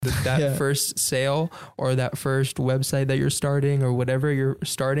that first sale or that first website that you're starting or whatever you're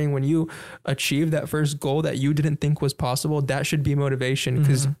starting, when you achieve that first goal that you didn't think was possible, that should be motivation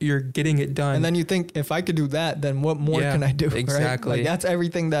because you're getting it done. And then you think, if I could do that, then what more can I do? Exactly. Right? Like that's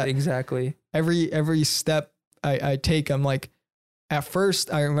everything that every step I take. I'm like, at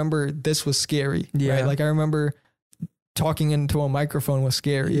first I remember this was scary. Yeah. Right? Like I remember talking into a microphone was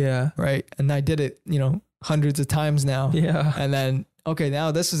scary. Yeah. Right. And I did it, hundreds of times now. Yeah. And then, okay,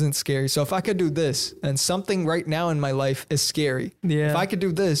 now this isn't scary. So if I could do this, and something right now in my life is scary. Yeah. If I could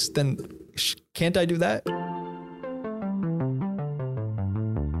do this, then can't I do that?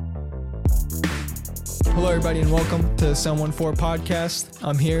 Hello, everybody, and welcome to Some mf'er podcast.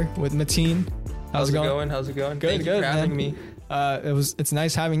 I'm here with Mateen. How's it going? Good, Thank you for having me. It's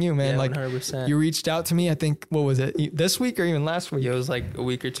nice having you, man. Yeah, like 100%. You reached out to me, I think, what was it, this week or even last week? Yeah, it was like a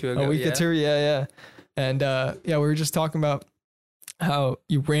week or two ago. A week or two, yeah. And we were just talking about how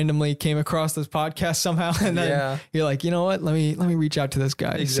you randomly came across this podcast somehow, and then you're like, you know what? Let me reach out to this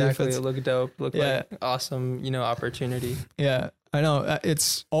guy. Exactly. It looked dope. Looked like awesome, opportunity. Yeah, I know.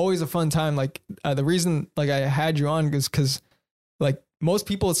 It's always a fun time. Like the reason like I had you on is because like most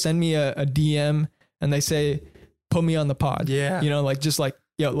people send me a DM and they say, put me on the pod. Yeah. Like just like,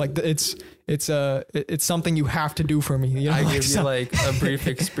 like it's something you have to do for me. I give you like a brief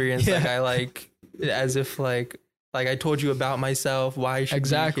experience. Like as if like I told you about myself, why I should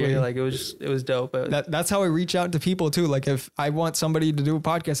be here. Like it was dope. That's how I reach out to people too. Like if I want somebody to do a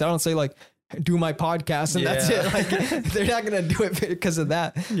podcast, I don't say like, do my podcast and that's it. Like they're not going to do it because of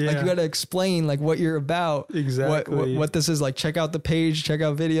that. Yeah. Like you got to explain like what you're about. Exactly. What this is like. Check out the page, check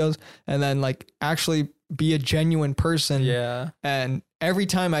out videos, and then like actually be a genuine person. Yeah. And every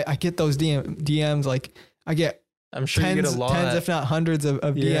time I get those DMs, like I get, I'm sure you get a lot. Tens, if not hundreds of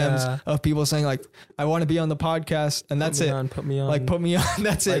DMs of people saying like, I want to be on the podcast, and that's it. Put me on. Like put me on.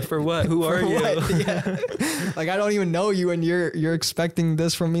 That's it. Like for what? Who are you? Yeah. Like I don't even know you, and you're expecting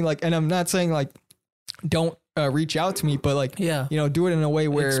this from me. Like, and I'm not saying like, don't reach out to me, but like, do it in a way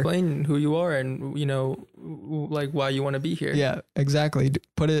where explain who you are and like why you want to be here. Yeah, exactly.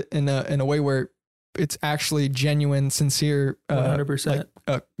 Put it in a way where it's actually genuine, sincere. 100%.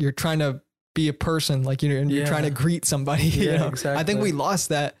 Like, you're trying to be a person, like you're trying to greet somebody. Exactly. I think we lost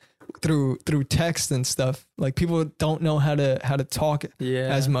that through text and stuff. Like people don't know how to talk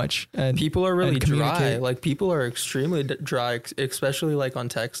as much, and people are really dry. Like people are extremely dry, especially like on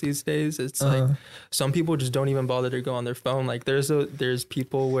text these days. It's like some people just don't even bother to go on their phone. Like there's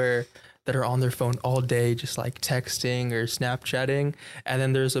people that are on their phone all day, just like texting or Snapchatting. And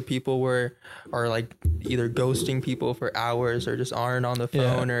then there's people where are like either ghosting people for hours or just aren't on the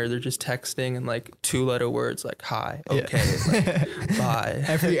phone or they're just texting and like 2-letter words like hi, okay, like, bye.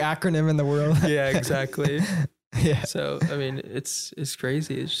 Every acronym in the world. Yeah, exactly. Yeah. So, I mean, it's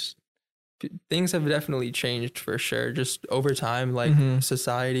crazy. Things have definitely changed for sure. Just over time, like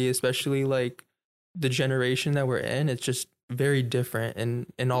society, especially like the generation that we're in, it's just very different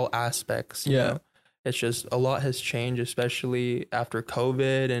in all aspects. You know? It's just a lot has changed, especially after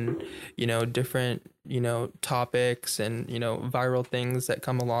COVID and different topics and viral things that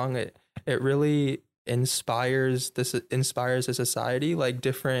come along. It really inspires a society, like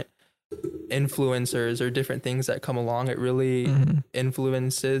different influencers or different things that come along. It really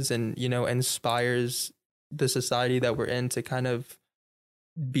influences and inspires the society that we're in to kind of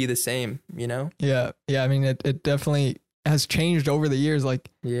be the same. Yeah. I mean, it definitely has changed over the years. Like,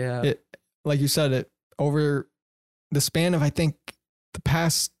 like you said, it over the span of, I think the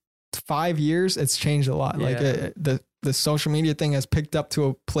past 5 years, it's changed a lot. Like the social media thing has picked up to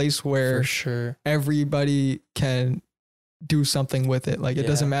a place where for sure everybody can do something with it. Like it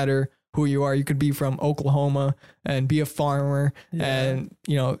doesn't matter who you are. You could be from Oklahoma and be a farmer and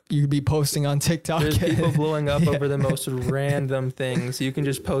you could be posting on TikTok. There's people blowing up over the most random things. You can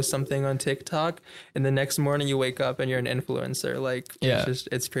just post something on TikTok and the next morning you wake up and you're an influencer. Like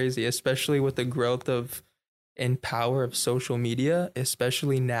it's crazy, especially with the growth of and power of social media,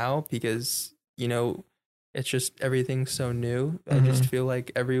 especially now because it's just everything's so new. I just feel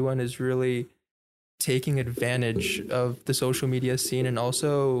like everyone is really taking advantage of the social media scene, and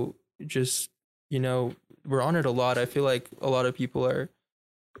also just we're on it a lot. I feel like a lot of people are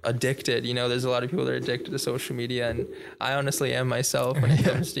addicted. There's a lot of people that are addicted to social media, and I honestly am myself when it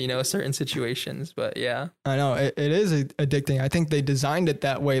comes to certain situations. But I know it is addicting. I think they designed it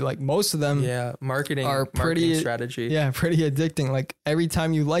that way. Like most of them marketing strategy pretty addicting. Like every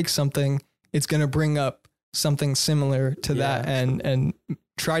time you like something, it's gonna bring up something similar to that and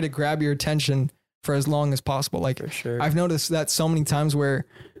try to grab your attention for as long as possible. Like for sure. I've noticed that so many times where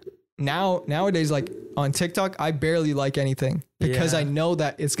nowadays, like on TikTok, I barely like anything because I know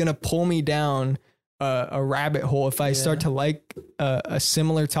that it's going to pull me down a rabbit hole if I start to like a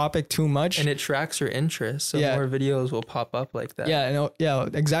similar topic too much. And it tracks your interest. So more videos will pop up like that. Yeah,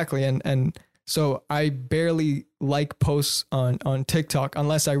 exactly. And so I barely like posts on TikTok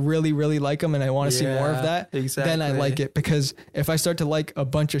unless I really, really like them and I want to see more of that. Exactly. Then I like it, because if I start to like a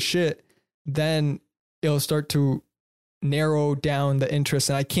bunch of shit, then it'll start to narrow down the interest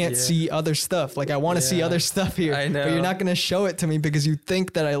and I can't see other stuff. Like I want to see other stuff here, I know. But you're not going to show it to me because you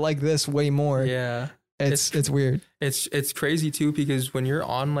think that I like this way more. Yeah. It's weird. It's crazy too, because when you're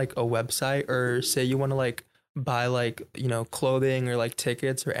on like a website, or say you want to like buy like, you know, clothing or like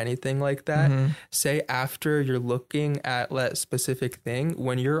tickets or anything like that, say after you're looking at that specific thing,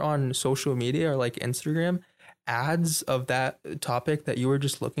 when you're on social media or like Instagram, ads of that topic that you were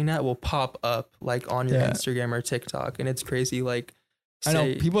just looking at will pop up like on your Instagram or TikTok. And it's crazy. Like, I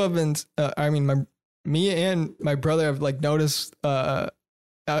know people have been, me and my brother have like noticed,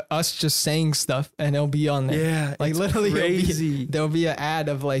 us just saying stuff and it'll be on there. Yeah, like literally there'll be an ad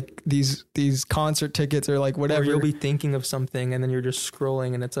of like these concert tickets or like whatever. Or you'll be thinking of something and then you're just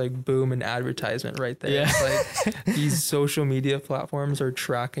scrolling and it's like boom, an advertisement right there. Yeah. It's like these social media platforms are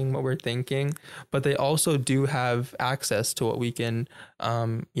tracking what we're thinking, but they also do have access to what we can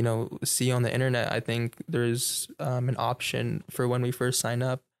you know, see on the internet. I think there's an option for when we first sign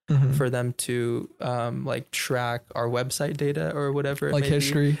up for them to like track our website data or whatever, like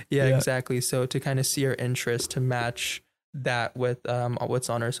history. Yeah, exactly. So to kind of see our interest, to match that with what's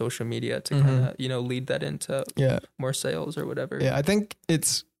on our social media, to kind of, you know, lead that into more sales or whatever. Yeah, I think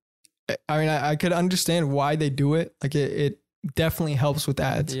it's, I mean, I could understand why they do it. Like it definitely helps with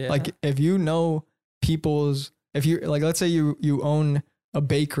ads. Like if you know if you like, let's say you own a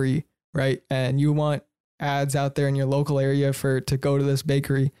bakery, right? And you want ads out there in your local area to go to this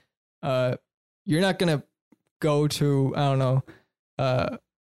bakery, you're not gonna go to, I don't know,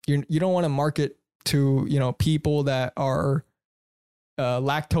 you don't want to market to, you know, people that are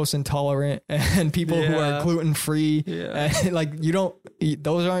lactose intolerant and people who are gluten free. And like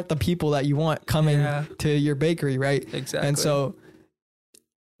those aren't the people that you want coming to your bakery, right? Exactly. And so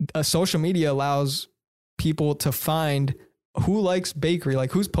social media allows people to find who likes bakery,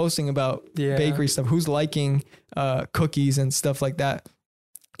 like who's posting about bakery stuff, who's liking cookies and stuff like that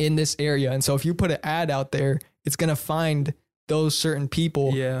in this area. And so if you put an ad out there, it's going to find those certain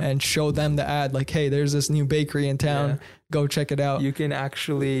people and show them the ad, like, hey, there's this new bakery in town, go check it out. You can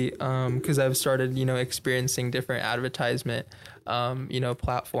actually, because I've started, you know, experiencing different advertisement, you know,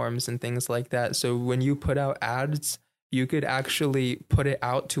 platforms and things like that. So when you put out ads, you could actually put it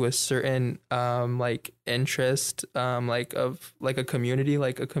out to a certain like interest, like of like a community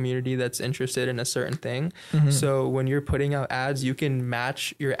that's interested in a certain thing. So when you're putting out ads, you can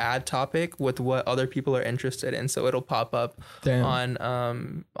match your ad topic with what other people are interested in. So it'll pop up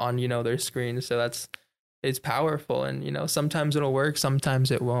on you know, their screen. So it's powerful. And, you know, sometimes it'll work,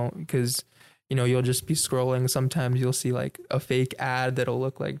 sometimes it won't, because, you know, you'll just be scrolling. Sometimes you'll see like a fake ad that'll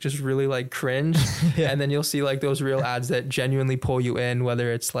look like just really like cringe. And then you'll see like those real ads that genuinely pull you in,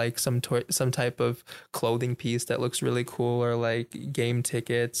 whether it's like some type of clothing piece that looks really cool, or like game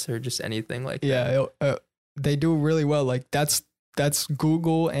tickets, or just anything like that. They do really well. Like that's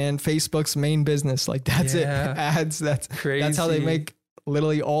Google and Facebook's main business. Like that's it. Ads. That's crazy. That's how they make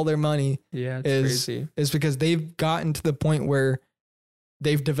literally all their money. Yeah, it's crazy. Is because they've gotten to the point where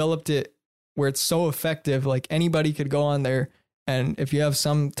they've developed it where it's so effective. Like anybody could go on there, and if you have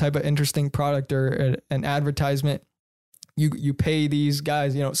some type of interesting product or an advertisement, you pay these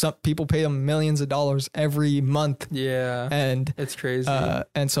guys, you know, some people pay them millions of dollars every month. Yeah. And it's crazy.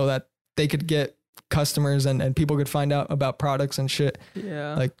 And so that they could get customers and people could find out about products and shit.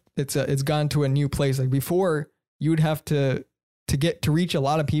 Yeah. Like it's gone to a new place. Like before, you would have to reach a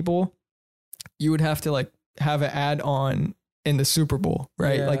lot of people, you would have to like have an ad on in the Super Bowl,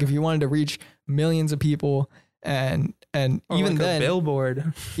 right? Yeah. Like if you wanted to reach millions of people and or even like then, a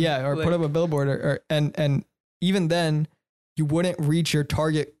billboard. Yeah, or like, put up a billboard or and even then you wouldn't reach your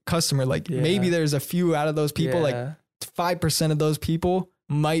target customer. Like maybe there's a few out of those people, like 5% of those people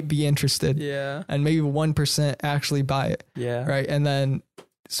might be interested. Yeah. And maybe 1% actually buy it. Yeah. Right. And then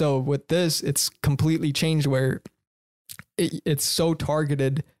so with this, it's completely changed where it's so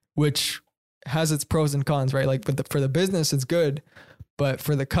targeted, which has its pros and cons, right? Like for the business, it's good, but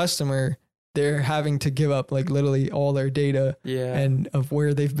for the customer, they're having to give up like literally all their data and of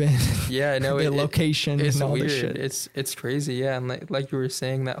where they've been. Yeah, no, their location it's and all weird. this shit. It's crazy. Yeah. And like you were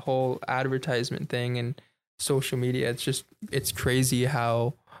saying, that whole advertisement thing and social media, it's crazy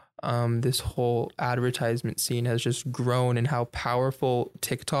how this whole advertisement scene has just grown, and how powerful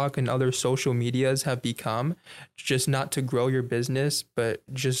TikTok and other social medias have become, just not to grow your business, but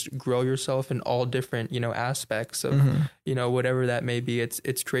just grow yourself in all different, aspects of, whatever that may be.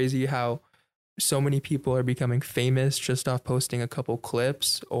 It's crazy how so many people are becoming famous just off posting a couple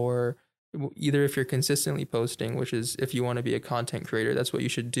clips, or either if you're consistently posting, which is, if you want to be a content creator, that's what you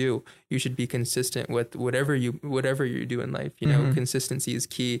should do. You should be consistent with whatever you do in life. Consistency is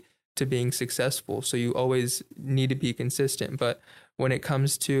key to being successful. So you always need to be consistent. But when it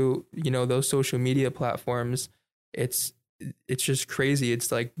comes to, those social media platforms, it's just crazy.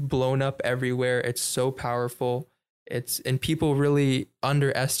 It's like blown up everywhere. It's so powerful. And people really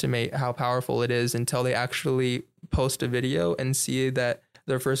underestimate how powerful it is until they actually post a video and see that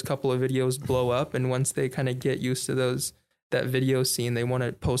their first couple of videos blow up. And once they kind of get used to that video scene, they want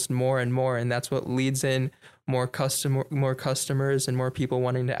to post more and more. And that's what leads in more customers and more people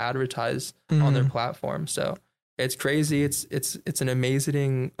wanting to advertise on their platform. So it's crazy. It's an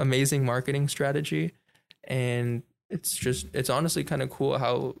amazing marketing strategy. And it's honestly kind of cool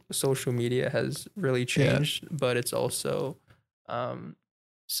how social media has really changed, but it's also,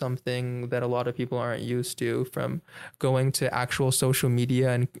 something that a lot of people aren't used to, from going to actual social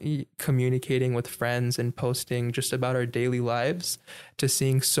media and communicating with friends and posting just about our daily lives, to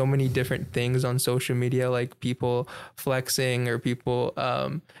seeing so many different things on social media, like people flexing or people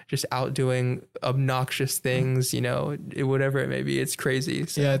just out doing obnoxious things, whatever it may be. It's crazy.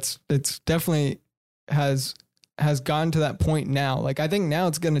 So. Yeah, it's definitely has gotten to that point now. Like, I think now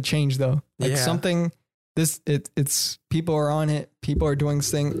it's going to change though. Like something. It's people are on it. People are doing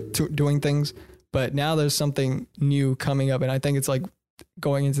things, but now there's something new coming up, and I think it's like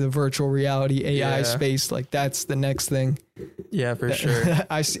going into the virtual reality AI space. Like, that's the next thing. Yeah, for sure.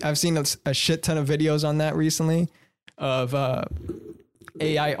 I've seen a shit ton of videos on that recently of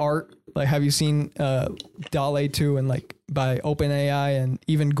AI art. Like, have you seen DALL-E 2 and like by OpenAI and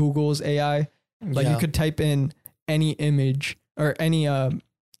even Google's AI? Like, you could type in any image or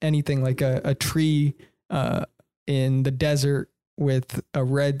anything, like a tree in the desert with a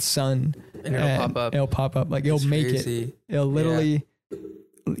red sun, and it'll pop up. Like, it'll make crazy. It'll literally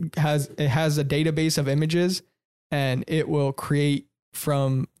has a database of images, and it will create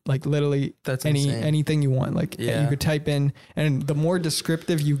from like literally anything you want. Like, you could type in, and the more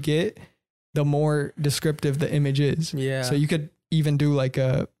descriptive you get, the more descriptive the image is. Yeah. So you could even do like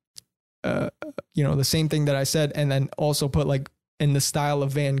the same thing that I said, and then also put like in the style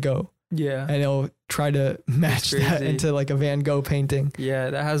of Van Gogh. Yeah. And it'll try to match that into like a Van Gogh painting. Yeah,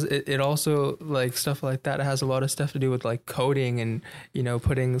 that has it also, like, stuff like that. It has a lot of stuff to do with like coding and,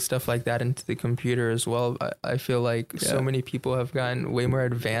 putting stuff like that into the computer as well. I feel like so many people have gotten way more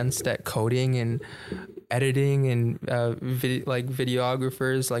advanced at coding and editing, and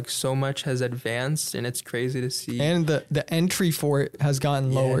videographers, like, so much has advanced, and it's crazy to see. And the entry for it has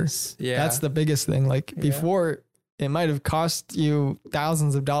gotten lower. Yeah. That's the biggest thing. Like, before, it might have cost you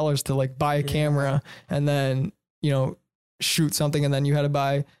thousands of dollars to like buy a camera and then, shoot something, and then you had to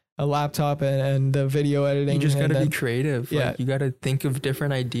buy a laptop and the video editing. You just got to be creative. Yeah. Like, you got to think of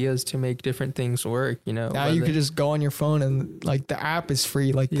different ideas to make different things work, Now you could just go on your phone, and like the app is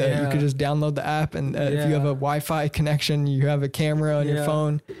free. Like, you could just download the app, and if you have a Wi-Fi connection, you have a camera on your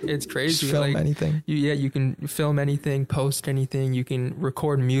phone. It's crazy. Just film anything. You can film anything, post anything. You can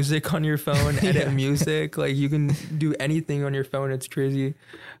record music on your phone, edit music. Like, you can do anything on your phone. It's crazy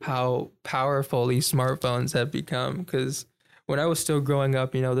how powerful these smartphones have become, because when I was still growing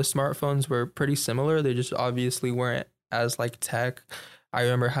up, the smartphones were pretty similar. They just obviously weren't as like tech. I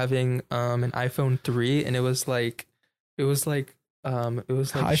remember having an iPhone 3, and it was like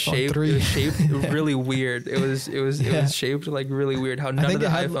shaped really weird. It was shaped like really weird, how none of the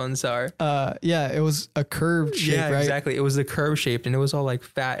iPhones are. It was a curved shape, right? Exactly. It was a curve shaped, and it was all like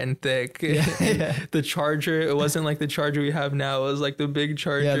fat and thick. The charger, it wasn't like the charger we have now. It was like the big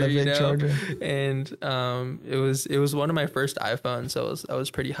charger. Yeah, the big charger. And it was one of my first iPhones, so I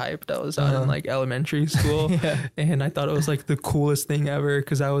was pretty hyped. I was out in like elementary school, and I thought it was like the coolest thing ever,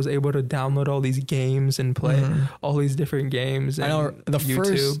 because I was able to download all these games and play all these different games. And the YouTube.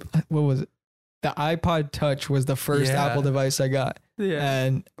 First, what was it? The iPod Touch was the first Apple device I got. Yeah.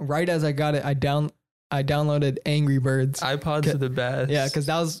 And right as I got it, I downloaded Angry Birds. iPods are the best. Yeah, because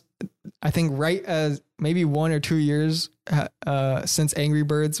that was, I think, right as maybe 1 or 2 years since Angry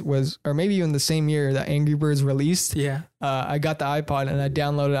Birds was, or maybe even the same year that Angry Birds released. Yeah. I got the iPod and I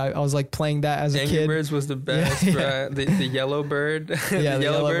downloaded it. I was like playing that as a kid. Angry Birds was the best, bro. The yellow bird. Yeah, the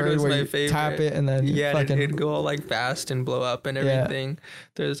yellow bird was my favorite. Tap it and then it'd go all like fast and blow up and everything.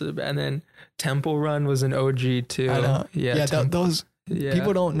 And then Temple Run was an OG too. I know. Yeah, those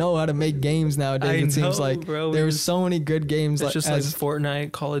People don't know how to make games nowadays. It seems like there's so many good games. It's just like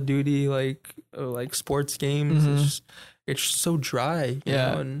Fortnite, Call of Duty, like sports games. It's so dry. You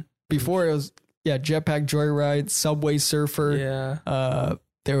know? And before it was Jetpack Joyride, Subway Surfer. Yeah.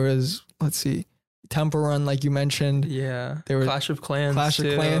 There was, let's see, Temple Run, like you mentioned. Yeah. There was Clash of Clans.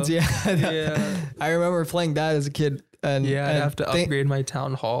 Yeah. I remember playing that as a kid. And I'd have to upgrade my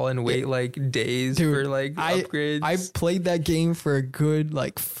town hall and wait like days for like upgrades. I played that game for a good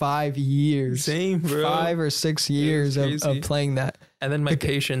like 5 years. Same, bro. 5 or 6 years of playing that. And then my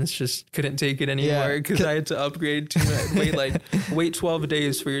patience just couldn't take it anymore because I had to upgrade wait 12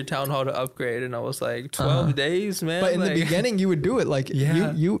 days for your town hall to upgrade. And I was like, 12 days, man. But in the beginning, you would do it. Like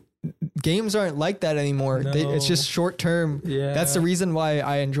you games aren't like that anymore. No. It's just short term. Yeah. That's the reason why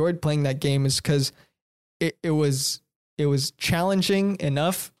I enjoyed playing that game, is because it was challenging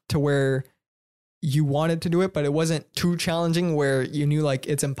enough to where you wanted to do it, but it wasn't too challenging where you knew like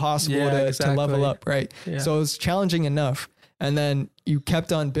it's impossible to level up, right? Yeah. So it was challenging enough. And then you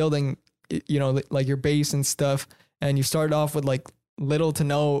kept on building, like your base and stuff. And you started off with like little to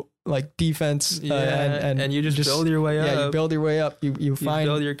no like defense. And you just build your way up. Yeah, you build your way up. You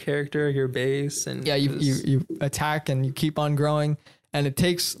build your character, your base. And you attack and you keep on growing. And it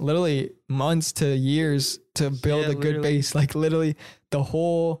takes literally months to years to build a good base. Like literally the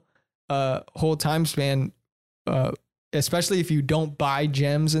whole time span, especially if you don't buy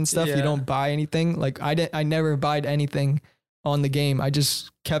gems and stuff, you don't buy anything. Like I never buyed anything on the game. I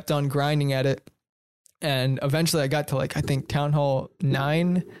just kept on grinding at it. And eventually I got to like, I think Town Hall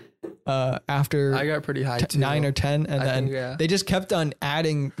 9, after I got pretty high too. 9 or 10. And then they just kept on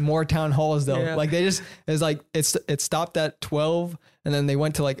adding more town halls though. Yeah. Like it stopped at 12 and then they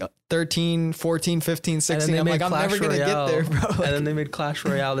went to like 13, 14, 15, 16. I'm like, I'm never going to get there, bro. Like, and then they made Clash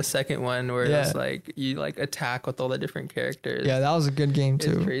Royale, the second one, where it's like, you like attack with all the different characters. Yeah, that was a good game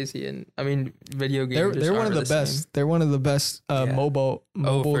too. It's crazy. And I mean, video games, they're one of the best. They're one of the best mobile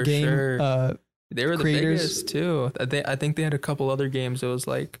game sure. They were the creators. biggest too. I think they had a couple other games. It was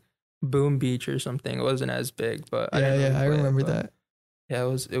like Boom Beach or something. It wasn't as big, but I remember that. Yeah,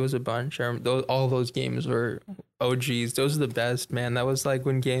 it was a bunch. All those games were OGs. Those are the best, man. That was like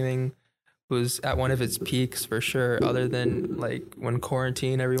when gaming was at one of its peaks for sure. Other than like when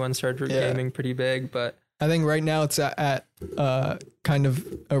quarantine, everyone started gaming pretty big. But I think right now it's at kind of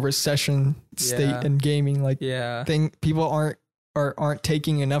a recession state in gaming. Like people aren't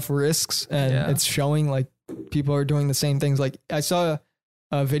taking enough risks, and it's showing. Like people are doing the same things. Like I saw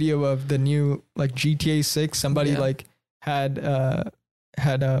a video of the new like GTA 6. Somebody like had a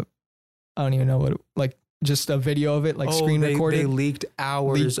I don't even know what, like just a video of it, like screen recorded. They leaked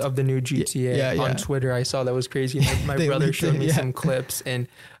hours of the new GTA on Twitter. I saw that was crazy. My brother showed me some clips, and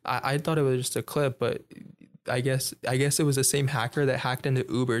I thought it was just a clip, but I guess it was the same hacker that hacked into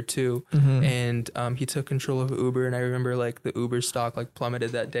Uber too, and he took control of Uber. And I remember like the Uber stock like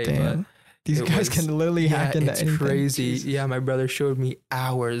plummeted that day. Damn. But these guys can literally hack into anything. It's crazy. Jesus. Yeah, my brother showed me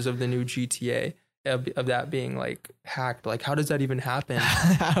hours of the new GTA. Of that being like hacked. Like, how does that even happen?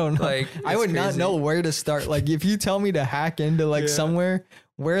 I don't know. Like, I would not know where to start. Like, if you tell me to hack into like somewhere,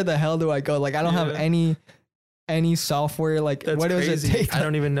 where the hell do I go? Like, I don't have any software. Like, what does it take? I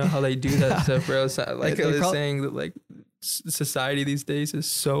don't even know how they do that stuff, bro. So, like I was saying, that like society these days is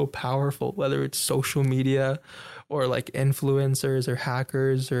so powerful, whether it's social media or like influencers or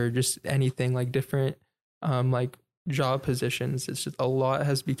hackers or just anything, like different like job positions. It's just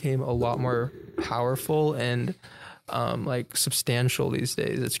has become a lot more powerful and like substantial these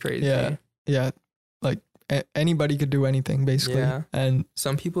days. It's crazy. Yeah. Like anybody could do anything basically. Yeah. And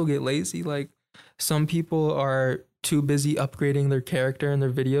some people get lazy. Like some people are too busy upgrading their character in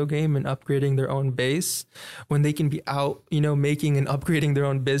their video game and upgrading their own base when they can be out, making and upgrading their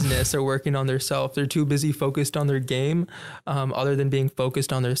own business or working on their self. They're too busy focused on their game, other than being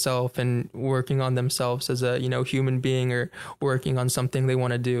focused on their self and working on themselves as a, human being or working on something they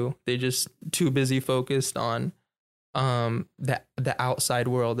want to do. They just too busy focused on the outside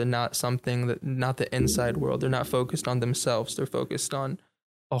world and not the inside world. They're not focused on themselves. They're focused on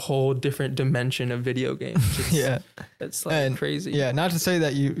a whole different dimension of video games. It's like crazy. Yeah, not to say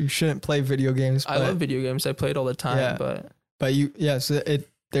that you shouldn't play video games. I love video games. I play it all the time. But so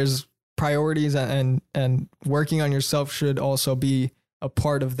there's priorities, and working on yourself should also be a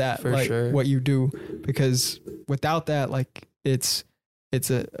part of that. For sure. What you do, because without that, like it's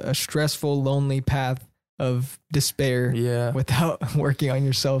a stressful, lonely path of despair. Yeah. Without working on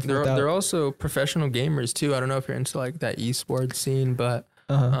yourself. They're also professional gamers too. I don't know if you're into like that esports scene, but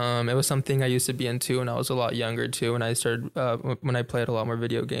It was something I used to be into when I was a lot younger too, and I started when I played a lot more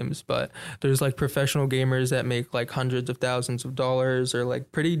video games. But there's like professional gamers that make like hundreds of thousands of dollars or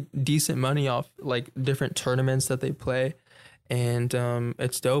like pretty decent money off like different tournaments that they play, and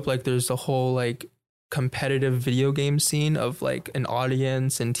it's dope. Like there's a whole like competitive video game scene of like an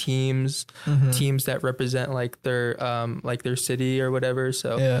audience and teams that represent like their city or whatever.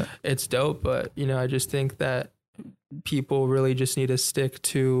 So it's dope. But you know, I just think that people really just need to stick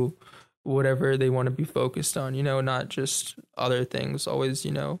to whatever they want to be focused on, you know, not just other things. Always,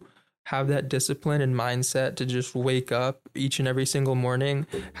 you know, have that discipline and mindset to just wake up each and every single morning,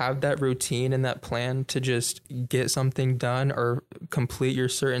 have that routine and that plan to just get something done or complete your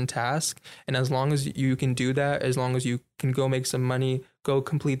certain task. And as long as you can do that, as long as you can go make some money, go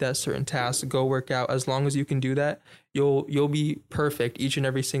complete that certain task, go work out, as long as you can do that, you'll be perfect each and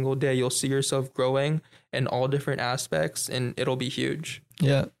every single day. You'll see yourself growing in all different aspects and it'll be huge.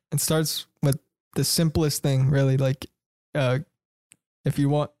 Yeah. It starts with the simplest thing, really. Like, if you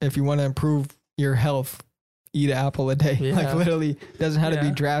want to improve your health, eat an apple a day. Yeah. Like literally doesn't have to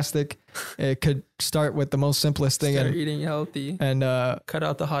be drastic. It could start with the most simplest thing. Start eating healthy and cut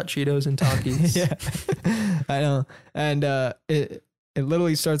out the hot Cheetos and Takis. Yeah, I know. And it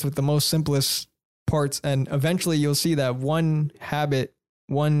literally starts with the most simplest parts, and eventually you'll see that one habit,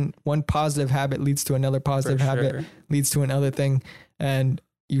 one positive habit leads to another positive habit, leads to another thing, and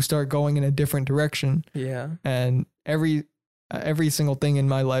you start going in a different direction. Yeah. And every single thing in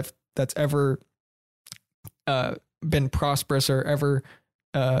my life that's ever been prosperous or ever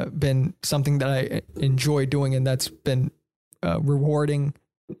been something that I enjoy doing and that's been rewarding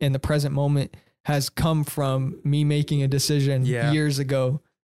in the present moment has come from me making a decision years ago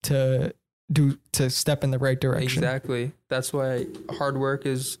to step in the right direction. Exactly. That's why hard work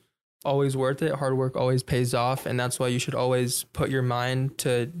is always worth it. Hard work always pays off. And that's why you should always put your mind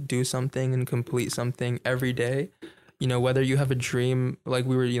to do something and complete something every day. You know, whether you have a dream, like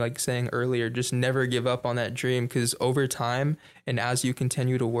we were like saying earlier, just never give up on that dream, because over time and as you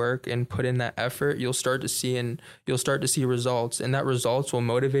continue to work and put in that effort, you'll start to see results, and that results will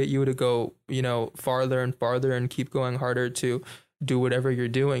motivate you to go, you know, farther and farther and keep going harder to do whatever you're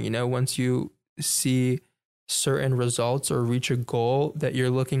doing. You know, once you see certain results or reach a goal that you're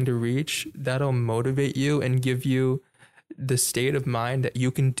looking to reach, that'll motivate you and give you the state of mind that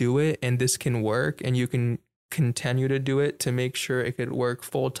you can do it and this can work, and you can continue to do it to make sure it could work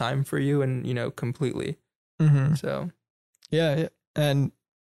full time for you and, you know, completely. So yeah, and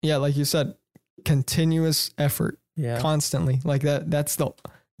yeah, like you said, continuous effort, constantly, like that's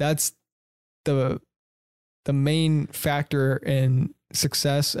the main factor in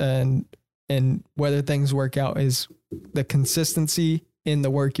success and whether things work out is the consistency in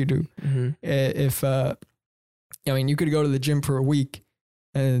the work you do. If I mean, you could go to the gym for a week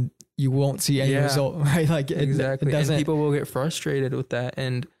and you won't see any result, right? Like exactly. It doesn't, and people will get frustrated with that,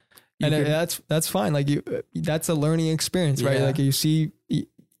 and that's fine. Like that's a learning experience, right? Like if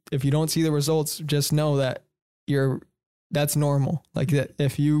you don't see the results, just know that that's normal. Like that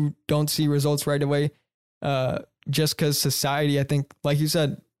if you don't see results right away, just because society, I think, like you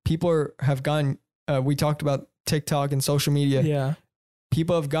said, people have gotten. We talked about TikTok and social media. Yeah,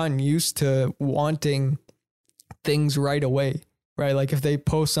 people have gotten used to wanting things right away. Right. Like if they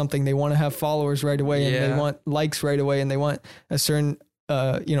post something, they want to have followers right away and they want likes right away and they want a certain,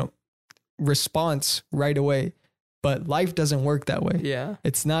 response right away. But life doesn't work that way. Yeah.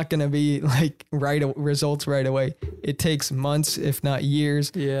 It's not going to be like results right away. It takes months, if not years,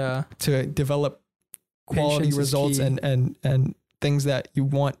 to develop quality Patience results and things that you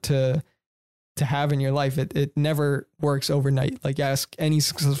want to have in your life. It never works overnight. Like ask any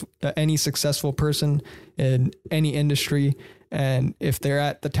successful person in any industry, and if they're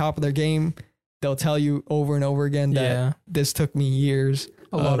at the top of their game, they'll tell you over and over again that this took me years,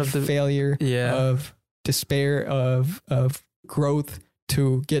 a lot of failure, of despair, of growth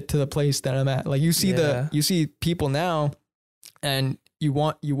to get to the place that I'm at. Like you see people now, and you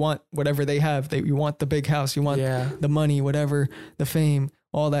want whatever they have. You want the big house, you want the money, whatever, the fame,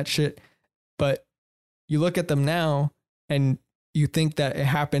 all that shit. But you look at them now and you think that it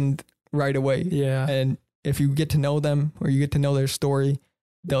happened right away. Yeah. And if you get to know them or you get to know their story,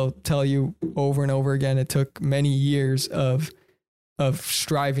 they'll tell you over and over again, it took many years of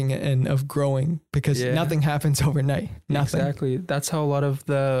striving and of growing, because nothing happens overnight. Nothing. Exactly. That's how a lot of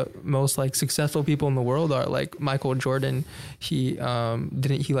the most like successful people in the world are. Like Michael Jordan, he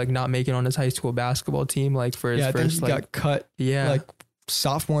didn't he like not make it on his high school basketball team like for his first he got cut like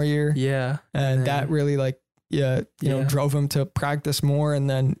sophomore year. Yeah. And that really like drove him to practice more, and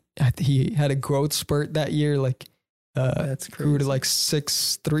then he had a growth spurt that year. Like That's crazy. Grew to like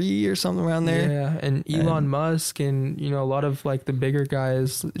 6'3" or something around there. Yeah, and Elon Musk and a lot of like the bigger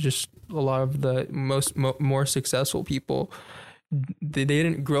guys, just a lot of the more successful people, they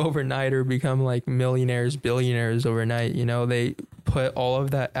didn't grow overnight or become like millionaires, billionaires overnight. They put all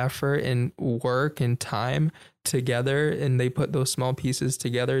of that effort and work and time together, and they put those small pieces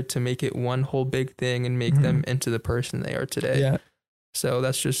together to make it one whole big thing and make them into the person they are today. Yeah. So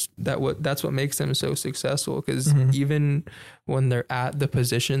that's what makes them so successful, because even when they're at the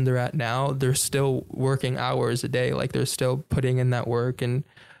position they're at now, they're still working hours a day. Like they're still putting in that work and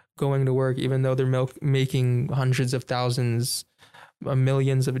going to work, even though they're making hundreds of thousands,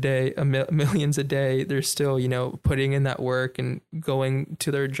 millions a day. They're still, putting in that work and going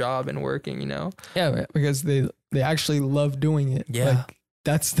to their job and working, Yeah, because they actually love doing it. Yeah. Like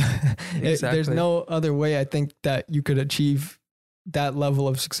that's Exactly. There's no other way I think that you could achieve that level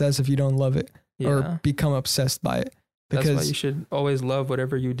of success if you don't love it or become obsessed by it. Because that's why you should always love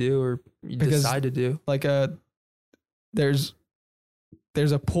whatever you do or you decide to do. Like there's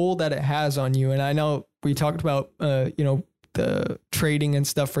a pull that it has on you. And I know we talked about the trading and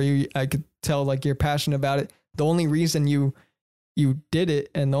stuff for you. I could tell like you're passionate about it. The only reason you did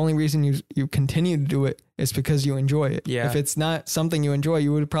it and the only reason you continue to do it is because you enjoy it. Yeah. If it's not something you enjoy,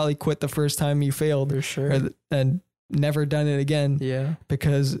 you would probably quit the first time you failed. For sure. And never done it again. Yeah.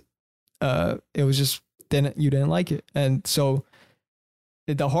 Because it was just you didn't like it. And so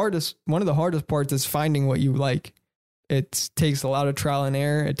one of the hardest parts is finding what you like. It takes a lot of trial and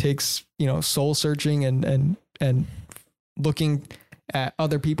error. It takes, soul searching and looking at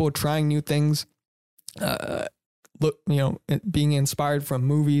other people, trying new things, being inspired from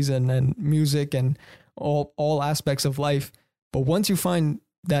movies and music and all aspects of life. But once you find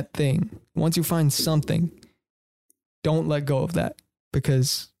that thing, once you find something, don't let go of that,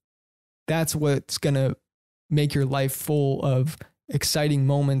 because that's what's going to make your life full of exciting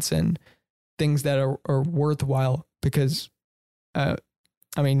moments and things that are worthwhile. Because, I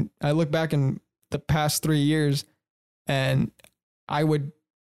look back in the past 3 years and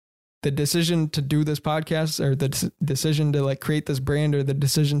the decision to do this podcast or the decision to like create this brand or the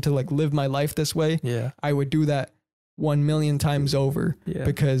decision to like live my life this way. Yeah. I would do that 1 million times over,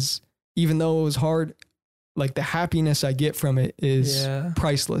 because even though it was hard, like the happiness I get from it is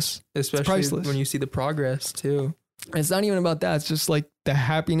priceless. Especially priceless. When you see the progress too. It's not even about that. It's just like the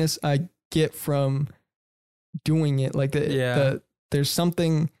happiness I get from doing it. Like there's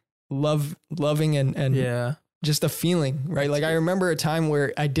something loving and just a feeling, right? Like I remember a time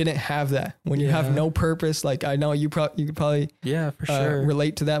where I didn't have that. When you have no purpose, like I know you could probably for sure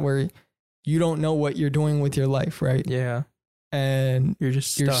relate to that, where you don't know what you're doing with your life, right? Yeah. And you're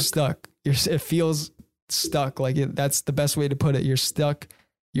stuck. It feels stuck. Like that's the best way to put it. You're stuck.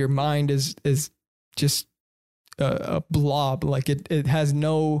 Your mind is just a blob. Like it has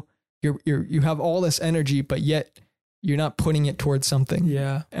no, you have all this energy, but yet you're not putting it towards something.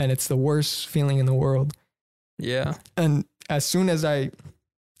 Yeah. And it's the worst feeling in the world. Yeah. And as soon as I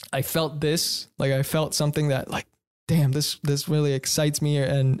felt this, like I felt something that like, damn, this really excites me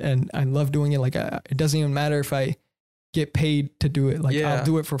and I love doing it. Like it doesn't even matter if I get paid to do it. Like I'll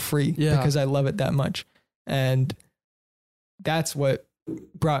do it for free because I love it that much. And that's what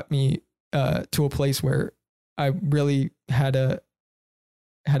brought me to a place where I really had an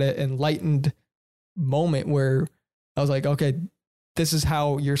enlightened moment where I was like, okay, this is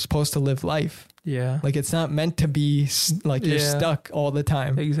how you're supposed to live life. Yeah. Like it's not meant to be like you're stuck all the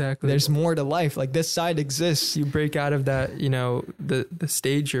time. Exactly. There's more to life. Like this side exists. You break out of that, the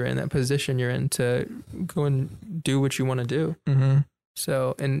stage you're in, that position you're in, to go and do what you want to do. Mm-hmm.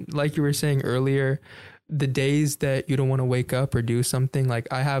 So, and like you were saying earlier, the days that you don't want to wake up or do something, like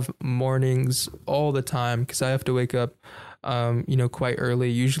I have mornings all the time because I have to wake up, quite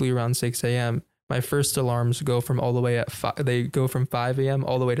early, usually around 6 a.m. My first alarms go from all the way at 5. They go from 5 a.m.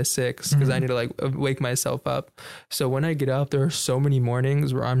 all the way to 6 because I need to like wake myself up. So when I get up, there are so many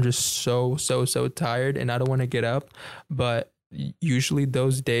mornings where I'm just so tired and I don't want to get up. But usually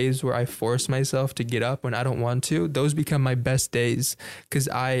those days where I force myself to get up when I don't want to, those become my best days because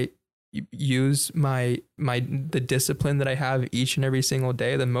I use the discipline that I have each and every single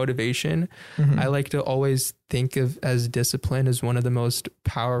day, the motivation. I like to always think of as discipline as one of the most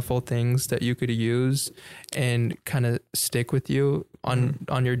powerful things that you could use and kind of stick with you on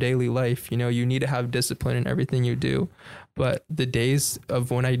your daily life. You need to have discipline in everything you do. But the days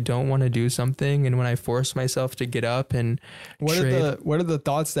of when I don't want to do something and when I force myself to get up and what are the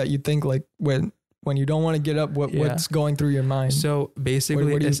thoughts that you think, like when when you don't want to get up, what's going through your mind? So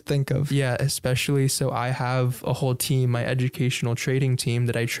basically, what do you think of? Yeah, especially, so I have a whole team, my educational trading team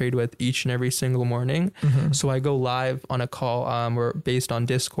that I trade with each and every single morning. Mm-hmm. So I go live on a call, or based on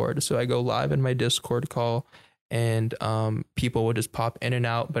Discord. So I go live in my Discord call, and people will just pop in and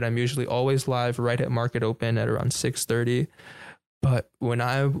out, but I'm usually always live right at market open at around 6:30. But when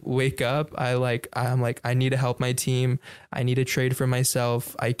I wake up, I'm like, I need to help my team. I need to trade for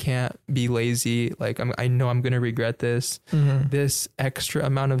myself. I can't be lazy. Like, I know I'm going to regret this. Mm-hmm. This extra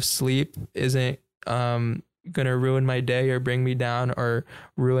amount of sleep isn't going to ruin my day or bring me down or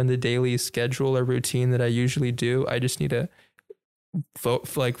ruin the daily schedule or routine that I usually do. I just need to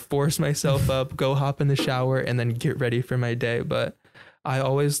force myself up, go hop in the shower, and then get ready for my day. But I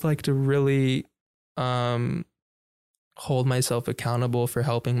always like to really hold myself accountable for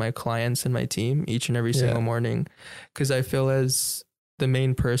helping my clients and my team each and every single morning, because I feel as the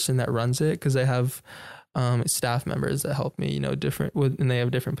main person that runs it, because I have staff members that help me, different and they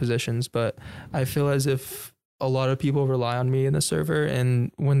have different positions, but I feel as if a lot of people rely on me in the server,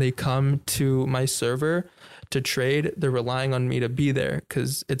 and when they come to my server to trade, they're relying on me to be there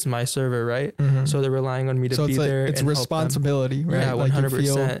because it's my server, right? Mm-hmm. So they're relying on me to be there. It's responsibility, right? Yeah,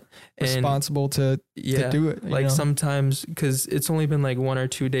 100%. Responsible to do it. Like sometimes, because it's only been like 1 or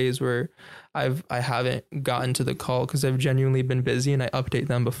 2 days where I haven't gotten to the call because I've genuinely been busy, and I update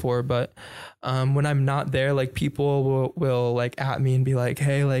them before. But when I'm not there, like people will like at me and be like,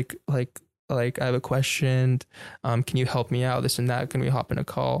 hey, like I have a question. Can you help me out? This and that. Can we hop in a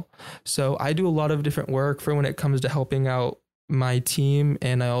call? So I do a lot of different work for when it comes to helping out my team.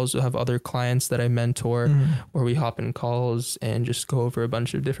 And I also have other clients that I mentor where we hop in calls and just go over a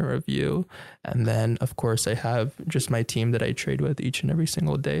bunch of different review. And then of course I have just my team that I trade with each and every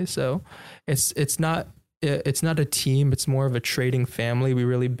single day. So it's not a team. It's more of a trading family. We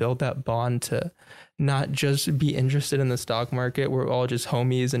really build that bond to not just be interested in the stock market. We're all just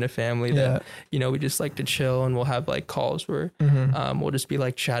homies in a family that, we just like to chill, and we'll have like calls where we'll just be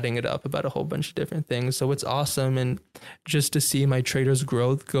like chatting it up about a whole bunch of different things. So it's awesome. And just to see my traders'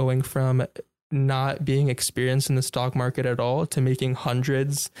 growth going from not being experienced in the stock market at all to making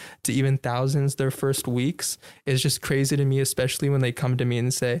hundreds to even thousands their first weeks is just crazy to me, especially when they come to me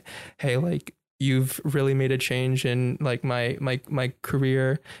and say, hey, like, you've really made a change in like my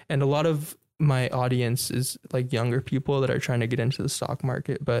career. And a lot of my audience is like younger people that are trying to get into the stock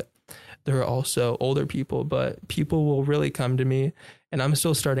market, but there are also older people, but people will really come to me, and I'm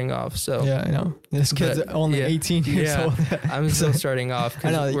still starting off. So yeah, I know this kid's only 18 years old. I'm still starting off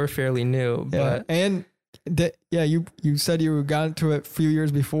because we're fairly new, but and you said you got into it a few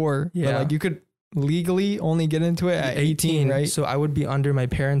years before, but like you could legally only get into it at 18, right? So I would be under my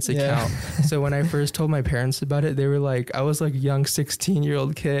parents' account. So when I first told my parents about it, they were like, I was like a young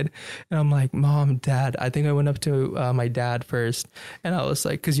 16-year-old kid, and I'm like, Mom, Dad, I think I went up to my dad first, and I was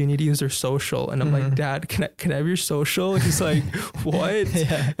like, because you need to use their social, and I'm like, Dad, can I have your social? He's like, what?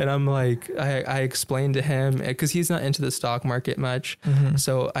 And I'm like, I explained to him, because he's not into the stock market much,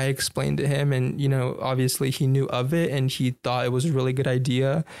 so I explained to him, and obviously he knew of it, and he thought it was a really good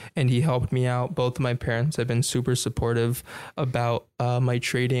idea, and he helped me out. Both of my parents have been super supportive about my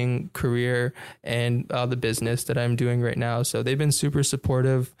trading career and the business that I'm doing right now. So they've been super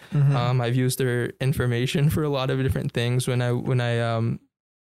supportive. I've used their information for a lot of different things when I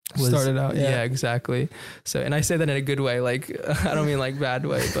started out. Yeah, exactly. So, and I say that in a good way. Like, I don't mean like bad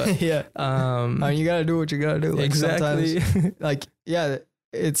way, but I mean, you got to do what you got to do. Like exactly. Sometimes, like,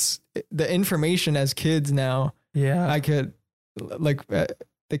 it's the information as kids now. Yeah. I could like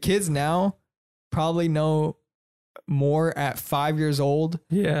the kids now probably know more at 5 years old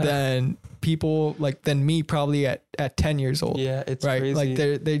than people than me probably at 10 years old. Yeah, it's right. Crazy. Like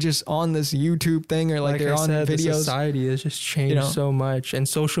they're just on this YouTube thing, or like they're on videos. The society has just changed so much, and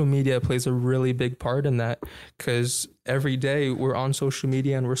social media plays a really big part in that, because every day we're on social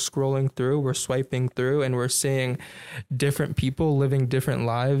media and we're scrolling through, we're swiping through, and we're seeing different people living different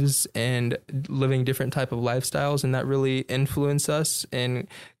lives and living different type of lifestyles, and that really influence us and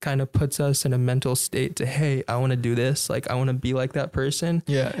kind of puts us in a mental state to, hey, I want to do this, like I want to be like that person.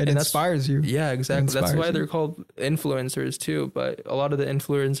 It inspires you. Yeah, exactly. That's why they're called influencers too, but a lot of the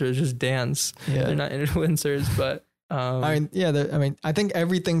influencers just dance. They're not influencers, but I think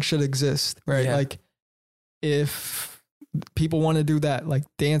everything should exist, right? Like if people want to do that, like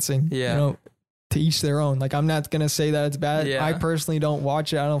dancing, to each their own. Like I'm not gonna say that it's bad. I personally don't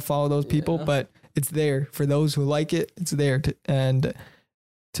watch it. I don't follow those people, but it's there for those who like it. It's there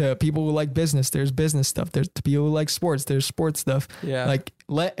to people who like business, there's business stuff. There's to people who like sports, there's sports stuff. Like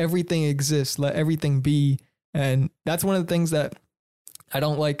let everything exist, let everything be. And that's one of the things that I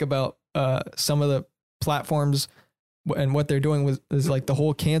don't like about some of the platforms and what they're doing is like the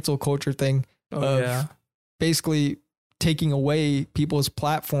whole cancel culture thing of basically taking away people's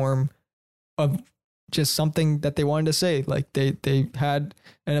platform of just something that they wanted to say. Like they had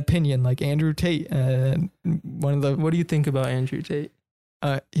an opinion, like Andrew Tate, and what do you think about Andrew Tate?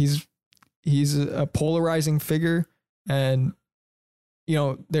 He's a polarizing figure, and you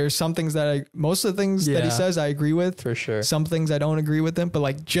know, there's some things that most of the things that he says I agree with. For sure. Some things I don't agree with him, but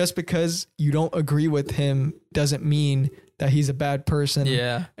like just because you don't agree with him doesn't mean that he's a bad person.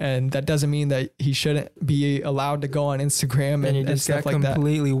 Yeah. And that doesn't mean that he shouldn't be allowed to go on Instagram and, he just stuff got like that.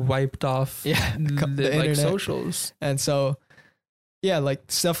 Completely wiped off the like internet. Socials. And so, yeah, like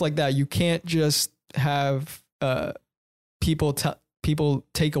stuff like that. You can't just have people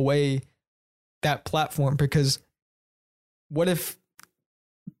take away that platform, because what if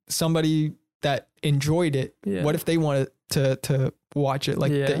somebody that enjoyed it, what if they wanted to watch it?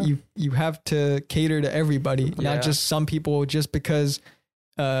 Like that you have to cater to everybody, not just some people, just because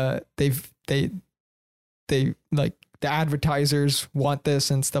they like the advertisers want this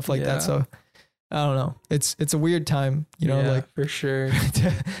and stuff like that. So I don't know. It's a weird time, you know, like for sure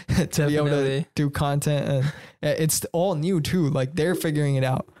to be able to do content, and it's all new too. Like they're figuring it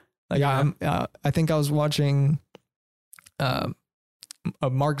out. Like I think I was watching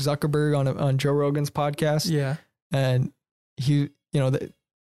Mark Zuckerberg on Joe Rogan's podcast. Yeah. And he, you know,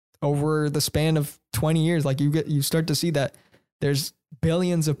 over the span of 20 years, like you start to see that there's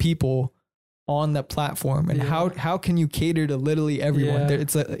billions of people on the platform, and how can you cater to literally everyone?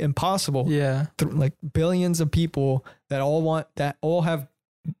 It's impossible. Yeah. Like billions of people that all have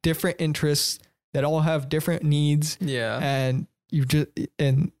different interests, that all have different needs. Yeah. And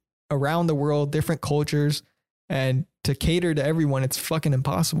and around the world, different cultures, and to cater to everyone, it's fucking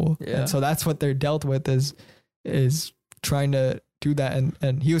impossible. Yeah. And so that's what they're dealt with is trying to do that.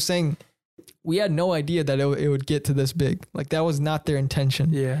 And he was saying, we had no idea that it would get to this big. Like that was not their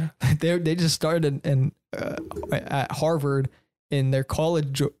intention. Yeah. They just started at Harvard in their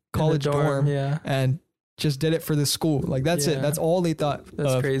college dorm and just did it for the school. Like that's it. That's all they thought.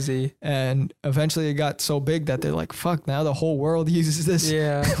 That's crazy. And eventually it got so big that they're like, fuck, now the whole world uses this.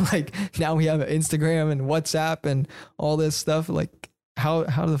 Yeah. Like now we have Instagram and WhatsApp and all this stuff. Like how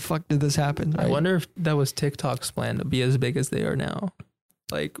the fuck did this happen? Right? I wonder if that was TikTok's plan to be as big as they are now.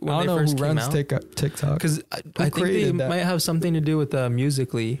 Like when I don't know who runs TikTok. Because I think they might have something to do with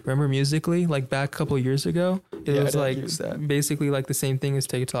Musical.ly. Remember Musical.ly? Like back a couple years ago, it was like basically like the same thing as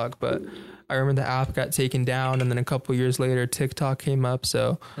TikTok. But I remember the app got taken down, and then a couple years later, TikTok came up.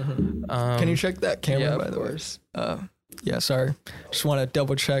 So, can you check that camera? By the way, yeah. Sorry, just want to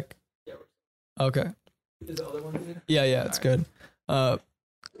double check. Okay. Is the other one good? Yeah, it's good. But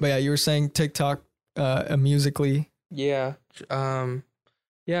yeah, you were saying TikTok, Musical.ly. Yeah.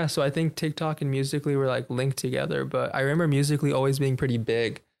 Yeah, so I think TikTok and Musical.ly were like linked together, but I remember Musical.ly always being pretty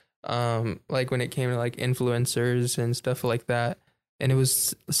big, like when it came to like influencers and stuff like that, and it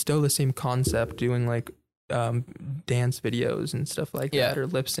was still the same concept, doing like dance videos and stuff like that, or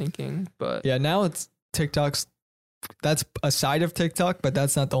lip syncing. But now it's TikTok's. That's a side of TikTok, but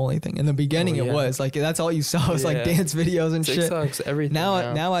that's not the only thing. In the beginning, it was like that's all you saw was like dance videos and TikTok's shit. Everything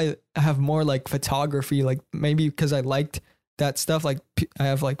now I have more like photography, like maybe because I liked that stuff. Like I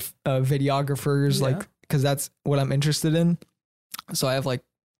have like videographers, like because that's what I'm interested in. So I have like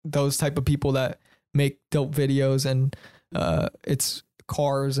those type of people that make dope videos, and it's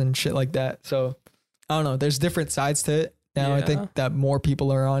cars and shit like that. So I don't know. There's different sides to it. Now I think that more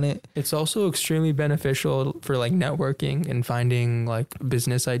people are on it. It's also extremely beneficial for like networking and finding like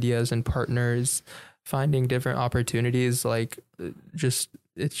business ideas and partners, finding different opportunities. Like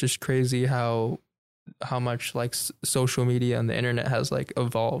it's just crazy how much like social media and the internet has like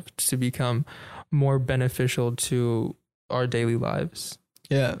evolved to become more beneficial to our daily lives.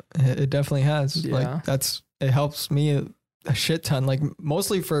 Yeah, it definitely has. Yeah. Like it helps me a shit ton, like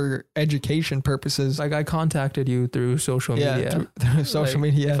mostly for education purposes. Like I contacted you through social media. Through social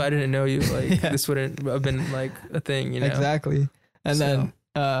media. If I didn't know you, like this wouldn't have been like a thing, you know? Exactly. And then,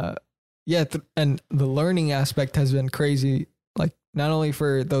 and the learning aspect has been crazy. Like not only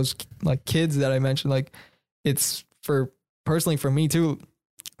for those like kids that I mentioned, like it's personally for me too,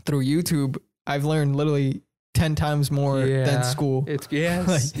 through YouTube, I've learned literally 10 times more than school. It's bro.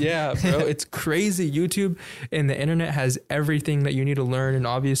 It's crazy. YouTube and the internet has everything that you need to learn. And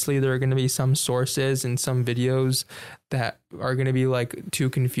obviously there are going to be some sources and some videos that are going to be like too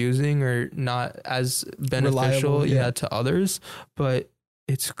confusing or not as beneficial to others. But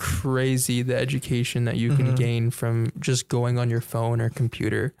it's crazy the education that you can gain from just going on your phone or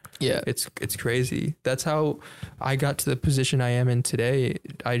computer. Yeah. It's crazy. That's how I got to the position I am in today.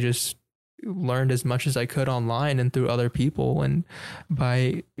 I just learned as much as I could online and through other people, and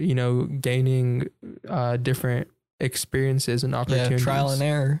by, you know, gaining different experiences and opportunities. Trial and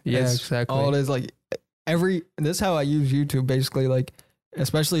error. Yeah, exactly. All it is. Like this is how I use YouTube basically, like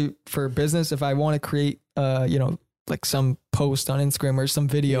especially for business. If I want to create you know, like some post on Instagram or some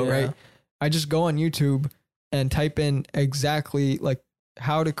video, right? I just go on YouTube and type in exactly like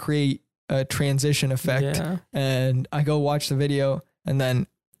how to create a transition effect, and I go watch the video, and then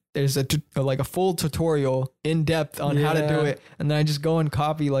there's like a full tutorial in depth on how to do it, and then I just go and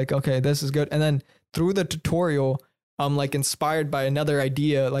copy like, okay, this is good, and then through the tutorial I'm like inspired by another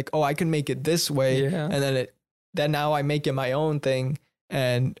idea, like, oh, I can make it this way, and then now I make it my own thing,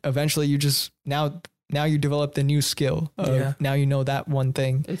 and eventually you just now you develop the new skill of now you know that one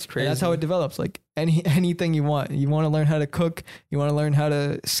thing. It's crazy. And that's how it develops. Like anything you want to learn how to cook, you want to learn how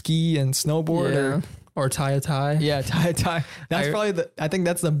to ski and snowboard, or tie a tie. Yeah, tie a tie. That's probably I think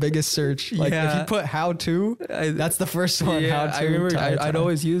that's the biggest search. Like if you put how to, that's the first one. How to. I remember I'd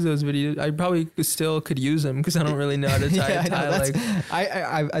always use those videos. I probably still could use them because I don't really know how to tie a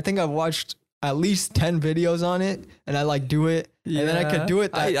tie. I think I've watched at least 10 videos on it, and I like do it, and then I could do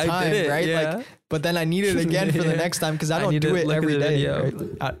it that time, right? Like, but then I need it again for the next time because I don't do it every day.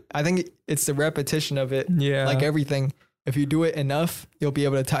 Right? I think it's the repetition of it. Yeah, like everything. If you do it enough, you'll be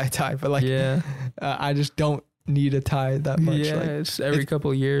able to tie a tie. But like, I just don't need a tie that much. Yeah, like, it's every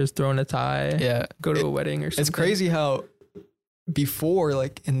couple of years throwing a tie. Yeah, go to a wedding or something. It's crazy how before,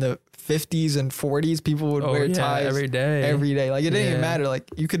 like in the 50s and 40s, people would wear ties every day. Like it didn't even matter. Like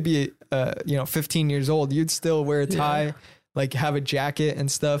you could be, 15 years old, you'd still wear a tie, like have a jacket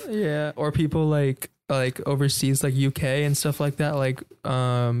and stuff. Yeah, or people like overseas, like UK and stuff like that. Like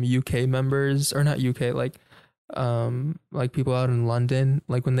UK members, or not UK, like people out in London,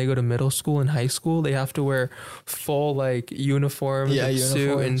 like when they go to middle school and high school, they have to wear full like uniforms,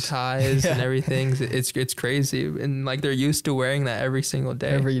 suit and ties and everything. It's crazy, and like they're used to wearing that every single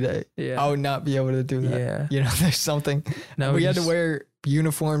day. Every day. Yeah, I would not be able to do that. Yeah, you know, there's something. No, we had to wear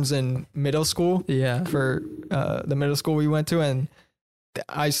uniforms in middle school. Yeah, for the middle school we went to, and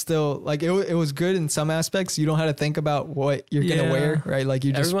I still like it. It was good in some aspects. You don't have to think about what you're gonna wear, right? Like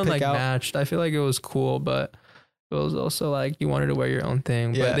you just everyone pick like out. Matched. I feel like it was cool, but it was also like you wanted to wear your own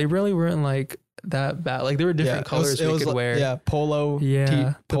thing. But they really weren't like that bad. Like there were different colors we could wear. Yeah, polo.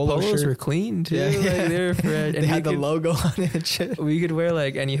 Yeah, polo the polos shirt. were clean too. Yeah, like, they were fresh. They had the logo on it and shit. We could wear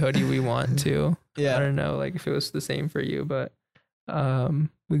like any hoodie we want to. Yeah, I don't know, like if it was the same for you, but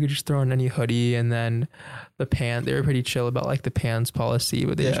we could just throw on any hoodie, and then the pants. They were pretty chill about like the pants policy,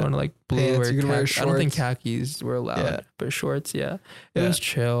 but they just want to like blue or shorts. I don't think khakis were allowed, but shorts. Yeah, it was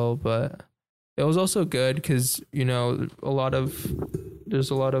chill, but it was also good because, you know, there's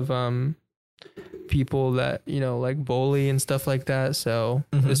a lot of people that, you know, like bully and stuff like that. So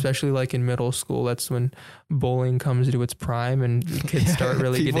especially like in middle school, that's when bullying comes to its prime, and kids start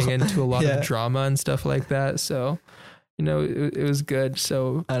really getting into a lot of drama and stuff like that. So, you know, it was good.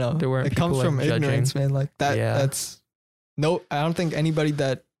 So I know there weren't it people comes from like ignorance, man. Like that. That's no. I don't think anybody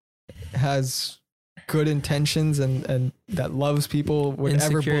that has good intentions and that loves people would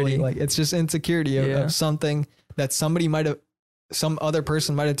ever bully. Like it's just insecurity of something that some other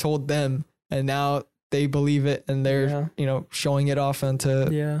person might have told them, and now they believe it, and they're you know, showing it off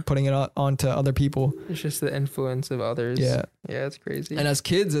onto putting it onto other people. It's just the influence of others. Yeah, it's crazy. And as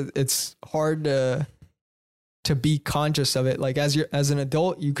kids, it's hard to be conscious of it. Like as an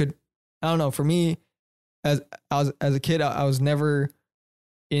adult, you could, I don't know, for me as a kid, I was never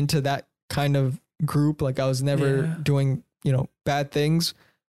into that kind of group. Like I was never doing, you know, bad things,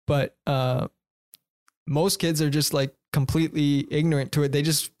 but most kids are just like completely ignorant to it. They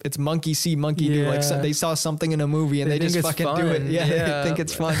just, it's monkey see, monkey do. Like they saw something in a movie and they just fucking do it. Yeah, they think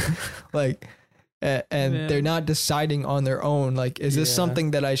it's fun. Like and they're not deciding on their own. Like, is this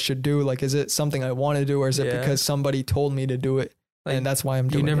something that I should do? Like, is it something I want to do, or is it because somebody told me to do it, like, and that's why I'm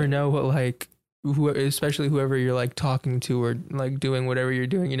doing it? You never know what, like, especially whoever you're like talking to or like doing whatever you're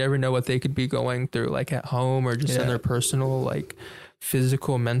doing, you never know what they could be going through, like at home or just in their personal, like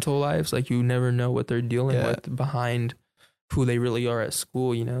physical, mental lives. Like you never know what they're dealing with behind who they really are at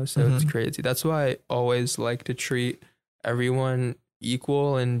school, you know? So it's crazy. That's why I always like to treat everyone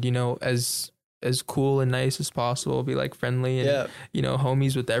equal and, you know, as cool and nice as possible, be like friendly and, you know,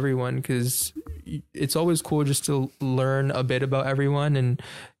 homies with everyone. Cause it's always cool just to learn a bit about everyone and,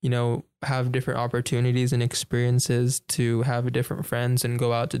 you know, have different opportunities and experiences to have different friends and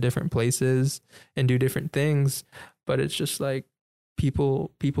go out to different places and do different things. But it's just like,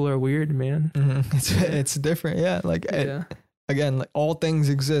 people are weird, man. It's different. Yeah. Like, again, like all things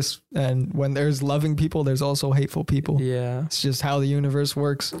exist. And when there's loving people, there's also hateful people. Yeah. It's just how the universe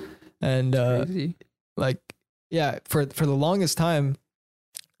works. And Crazy. like, yeah, for the longest time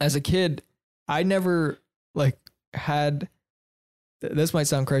as a kid, I never like had, this might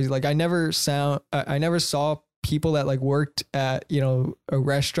sound crazy. Like I never saw people that like worked at, you know, a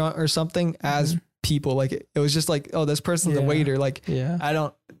restaurant or something as people. Like it was just like, oh, this person's a waiter. Like,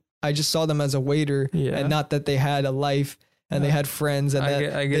 I just saw them as a waiter and not that they had a life and they had friends and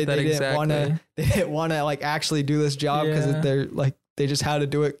I get that exactly. They didn't want to like actually do this job because they're like, they just had to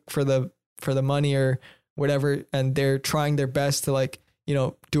do it for the money or whatever. And they're trying their best to like, you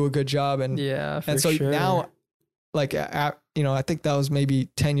know, do a good job. And so now like, you know, I think that was maybe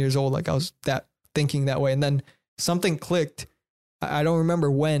 10 years old. Like I was thinking that way. And then something clicked. I don't remember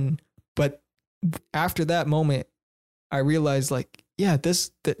when, but after that moment, I realized like, yeah,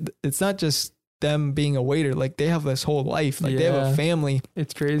 it's not just them being a waiter. Like they have this whole life, like they have a family.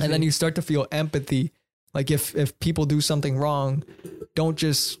 It's crazy. And then you start to feel empathy. Like if people do something wrong, don't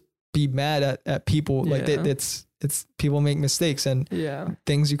just be mad at people. Like it's people make mistakes and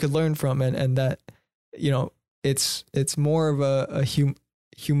things you could learn from. And that, you know, it's more of a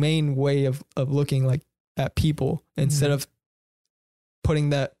humane way of looking like at people instead of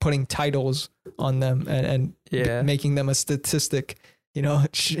putting titles on them and making them a statistic, you know,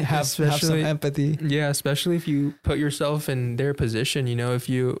 have some empathy. Yeah. Especially if you put yourself in their position, you know, if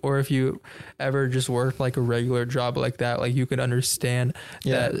you ever just worked like a regular job like that, like you could understand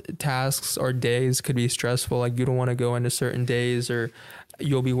that tasks or days could be stressful. Like you don't want to go into certain days or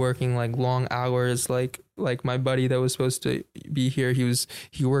you'll be working like long hours. Like my buddy that was supposed to be here,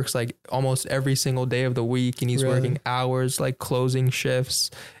 he works like almost every single day of the week and he's working hours, like closing shifts.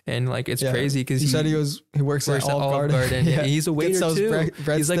 And like, it's crazy because he said he works at Olive Garden. Yeah. He's a waiter too.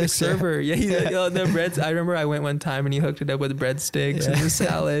 He's like a server. Yeah. He's like, oh, the breads. I remember I went one time and he hooked it up with breadsticks and the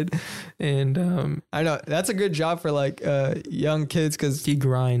salad. And I know that's a good job for like young kids because he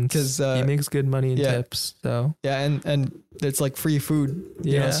grinds, because he makes good money in tips. So and it's like free food,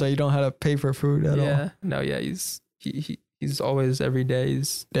 you know, so you don't have to pay for food at all. No, he's always every day.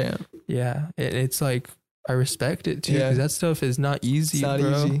 It's like I respect it too because that stuff is not easy. It's not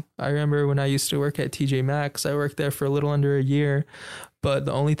easy. I remember when I used to work at TJ Maxx, I worked there for a little under a year, but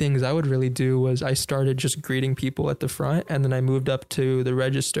the only things I would really do was I started just greeting people at the front and then I moved up to the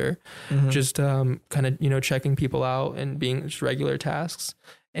register, just kind of, you know, checking people out and being just regular tasks.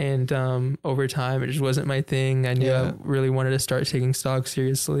 And over time, it just wasn't my thing. I knew I really wanted to start taking stock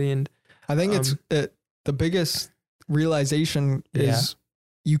seriously. And I think the biggest realization is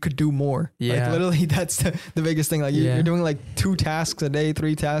you could do more. Like literally that's the biggest thing. Like you're doing like 2 tasks a day,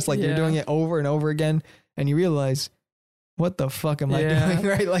 3 tasks, like you're doing it over and over again. And you realize, what the fuck am I doing?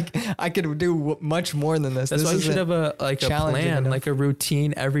 Right? Like I could do much more than this. That's why you should have a plan, like a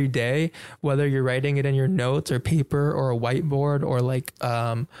routine every day, whether you're writing it in your notes or paper or a whiteboard or like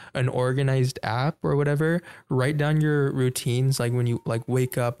an organized app or whatever. Write down your routines. Like when you like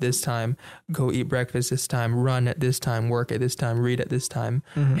wake up this time, go eat breakfast this time, run at this time, work at this time, read at this time,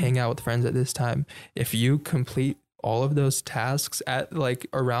 hang out with friends at this time. If you complete all of those tasks at like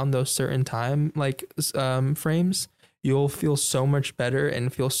around those certain time, like frames, you'll feel so much better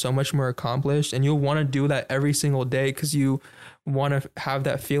and feel so much more accomplished. And you'll want to do that every single day because you want to have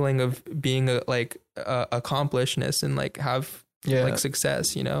that feeling of being accomplishedness and like have like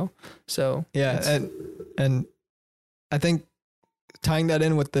success, you know? So and I think tying that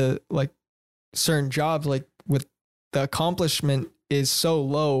in with the like certain jobs, like with the accomplishment is so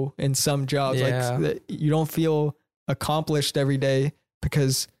low in some jobs, like you don't feel accomplished every day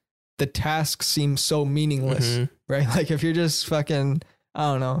because the tasks seem so meaningless, right? Like if you're just fucking,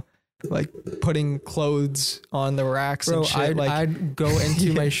 I don't know, like putting clothes on the racks and shit. I'd go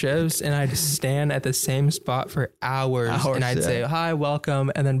into my shifts and I'd stand at the same spot for hours and I'd say, hi,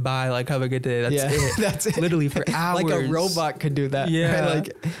 welcome, and then bye, like have a good day. That's it. That's it. Literally for hours. Like a robot could do that. Yeah. Right?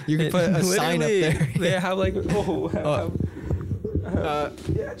 Like you could put a sign up there. They have like, just put that up.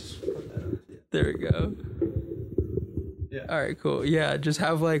 There we go. Yeah. All right, cool. Yeah, just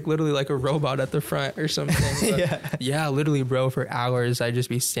have like literally like a robot at the front or something. Yeah, literally, bro, for hours I'd just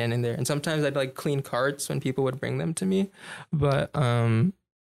be standing there. And sometimes I'd like clean carts when people would bring them to me. But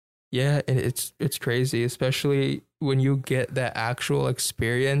it's crazy, especially when you get that actual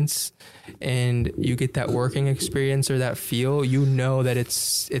experience and you get that working experience or that feel, you know that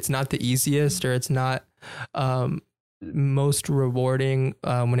it's not the easiest or it's not most rewarding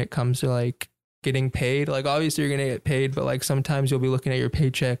when it comes to like getting paid. Like obviously you're gonna get paid, but like sometimes you'll be looking at your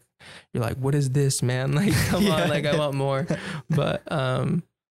paycheck, you're like, what is this, man? Like come on, like I want more. But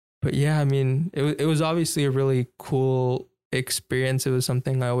yeah, I mean it was obviously a really cool experience. It was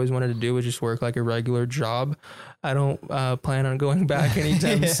something I always wanted to do, was just work like a regular job. I don't plan on going back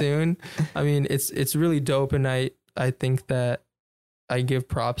anytime soon. I mean, it's really dope, and I think that I give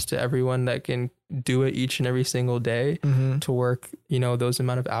props to everyone that can do it each and every single day to work, you know, those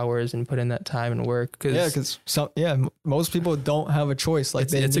amount of hours and put in that time and work. Because most people don't have a choice.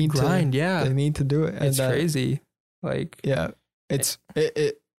 Like it's a grind. They need to do it. And it's crazy. Like,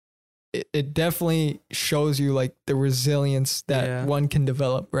 it definitely shows you like the resilience that one can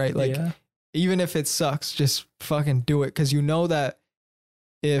develop, right? Like even if it sucks, just fucking do it. Because you know that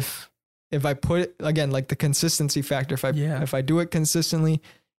if I put it, again, like the consistency factor, if I do it consistently,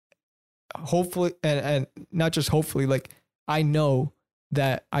 hopefully, and not just hopefully, like I know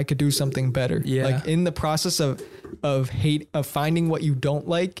that I could do something better. Like in the process of finding what you don't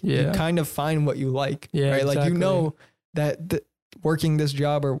like, you kind of find what you like, right? Like, you know that working this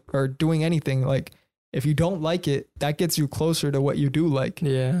job or doing anything, like if you don't like it, that gets you closer to what you do like.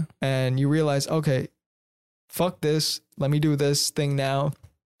 And you realize, okay, fuck this. Let me do this thing now,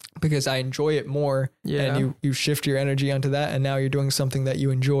 because I enjoy it more. And you shift your energy onto that, and now you're doing something that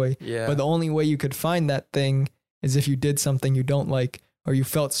you enjoy. But the only way you could find that thing is if you did something you don't like, or you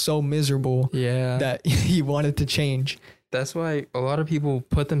felt so miserable that you wanted to change. That's why a lot of people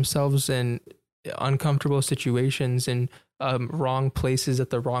put themselves in uncomfortable situations and wrong places at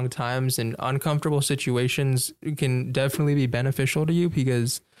the wrong times, and uncomfortable situations can definitely be beneficial to you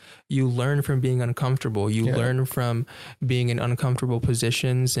because you learn from being uncomfortable. You learn from being in uncomfortable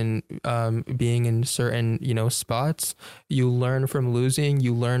positions and being in certain, you know, spots. You learn from losing.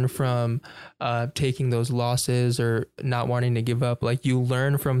 You learn from taking those losses or not wanting to give up. Like, you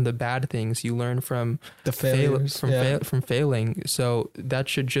learn from the bad things. You learn from the failures, from failing. So that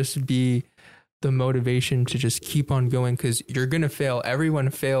should just be the motivation to just keep on going, because you're going to fail.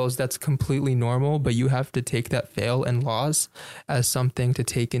 Everyone fails. That's completely normal, but you have to take that fail and loss as something to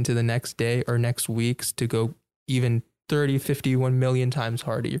take into the next day or next weeks to go even 30, 50, 1 million times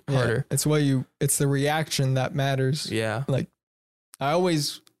harder. It's the reaction that matters. Like,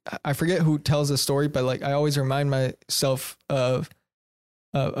 I forget who tells the story, but like, I always remind myself of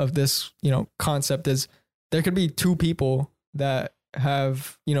this, you know, concept is there could be two people that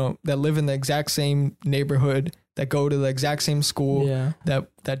have, you know, that live in the exact same neighborhood, that go to the exact same school,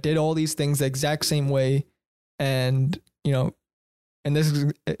 that did all these things the exact same way. And, you know, in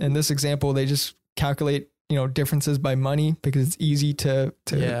this example, they just calculate, you know, differences by money, because it's easy to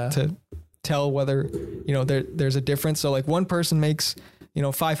tell whether, you know, there's a difference. So like, one person makes, you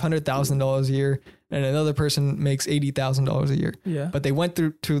know, $500,000 a year, and another person makes $80,000 a year. But they went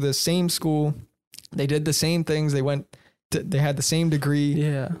to the same school, they did the same things, they had the same degree,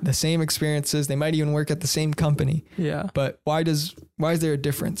 the same experiences. They might even work at the same company. But why is there a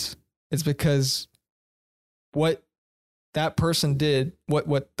difference? It's because what that person did,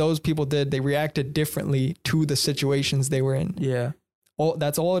 what those people did, they reacted differently to the situations they were in.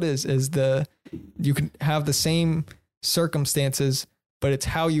 That's all it is you can have the same circumstances, but it's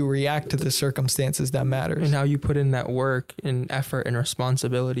how you react to the circumstances that matters. And how you put in that work and effort and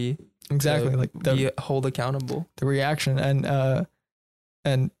responsibility. Exactly. Like be hold accountable, the reaction,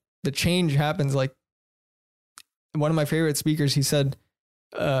 and the change happens. Like, one of my favorite speakers, he said,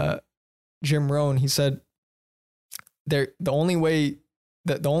 Jim Rohn, he said, the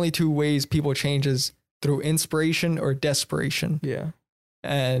only two ways people change is through inspiration or desperation.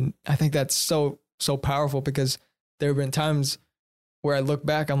 And I think that's so powerful, because there have been times where I look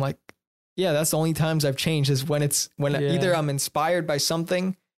back, I'm like, that's the only times I've changed, is when either I'm inspired by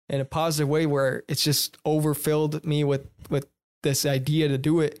something in a positive way, where it's just overfilled me with this idea to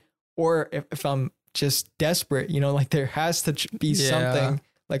do it, or if I'm just desperate, you know, like there has to be something,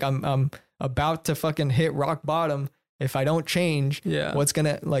 like I'm about to fucking hit rock bottom. If I don't change, what's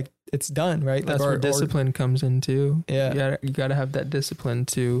gonna, like, it's done, right? That's where discipline comes in too. You gotta have that discipline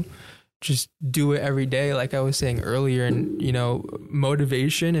to just do it every day. Like I was saying earlier, and, you know,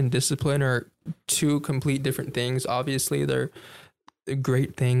 motivation and discipline are two complete different things. Obviously, they're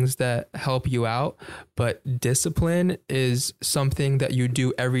great things that help you out, but discipline is something that you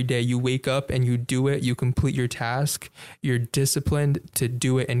do every day. You wake up and you do it, you complete your task, you're disciplined to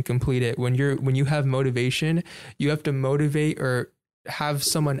do it and complete it. When you have motivation, you have to motivate or have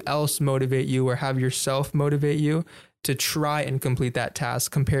someone else motivate you, or have yourself motivate you to try and complete that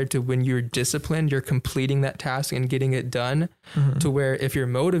task, compared to when you're disciplined, you're completing that task and getting it done. To where if you're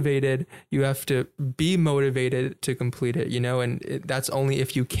motivated, you have to be motivated to complete it, you know, and that's only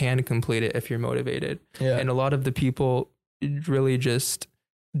if you can complete it, if you're motivated. And a lot of the people really just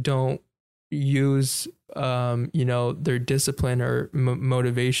don't use, you know, their discipline or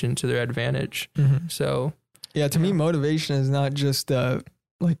motivation to their advantage. So Yeah. To me, motivation is not just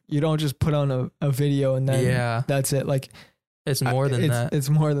like you don't just put on a video and then that's it. Like it's more than that. It's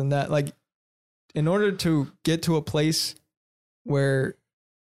more than that. Like in order to get to a place where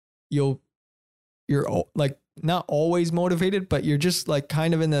you're like not always motivated, but you're just like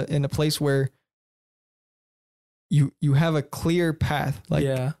kind of in a place where you have a clear path,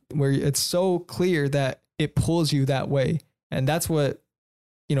 like where it's so clear that it pulls you that way. And that's what,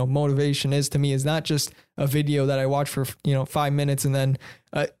 you know, motivation is to me. Is not just a video that I watch for, you know, 5 minutes and then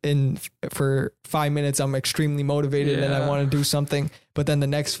for 5 minutes I'm extremely motivated and I want to do something, but then the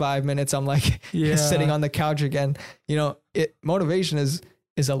next 5 minutes I'm like sitting on the couch again. You know, motivation is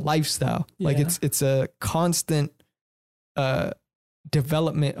a lifestyle. Like it's a constant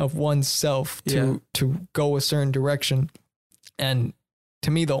development of oneself to go a certain direction. And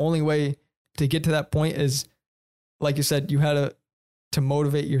to me, the only way to get to that point is, like you said, you had to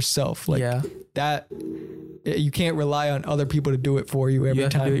motivate yourself. Like that, you can't rely on other people to do it for you every time. You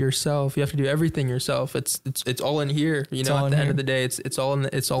have to do it yourself. You have to do everything yourself. It's all in here. You know, at the end of the day, it's all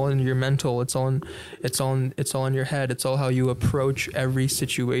in your mental. It's all in your head. It's all how you approach every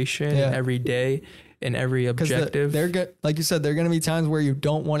situation, every day, and every objective. Like you said, there are going to be times where you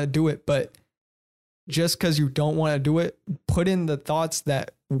don't want to do it, but just because you don't want to do it, put in the thoughts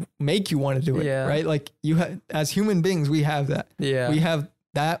that make you want to do it. Right? Like as human beings, we have that. We have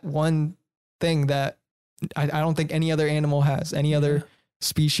that one thing that I don't think any other animal has, any other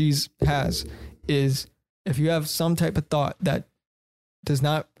species has, is if you have some type of thought that does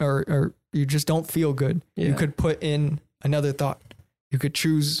not, or you just don't feel good, you could put in another thought. You could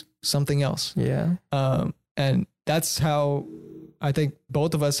choose something else. And that's how I think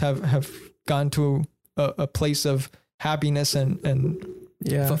both of us have gone to a place of happiness and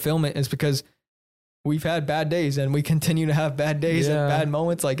fulfillment, is because we've had bad days and we continue to have bad days and bad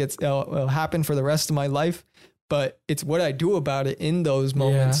moments. Like it'll happen for the rest of my life, but it's what I do about it in those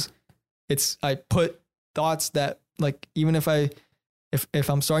moments. I put thoughts that, like, even if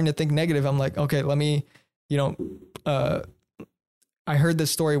I'm starting to think negative, I'm like, okay, let me, you know, I heard this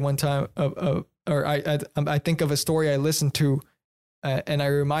story one time or I think of a story I listened to, and I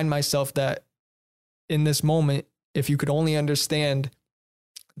remind myself that in this moment, if you could only understand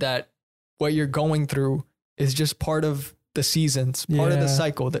that what you're going through is just part of the seasons, part of the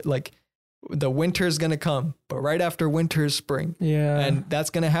cycle, that like the winter is going to come, but right after winter is spring. And that's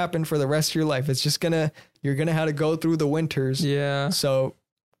going to happen for the rest of your life. It's just you're going to have to go through the winters. So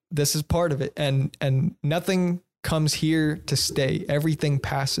this is part of it. And nothing comes here to stay. Everything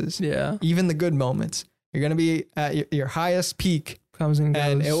passes. Even the good moments. You're going to be at your highest peak, comes and goes,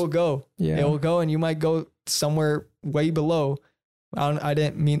 and it will go. It will go, and you might go somewhere way below. I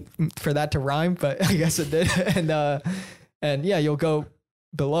didn't mean for that to rhyme, but I guess it did. And you'll go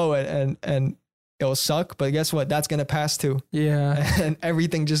below it, and it'll suck. But guess what? That's gonna pass too. And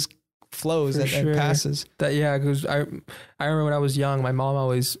everything just flows and passes. Because I remember when I was young, my mom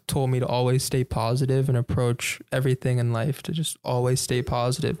always told me to always stay positive and approach everything in life to just always stay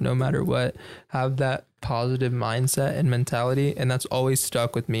positive, no matter what. Have that positive mindset and mentality, and that's always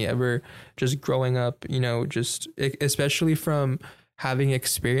stuck with me ever just growing up. You know, just especially from having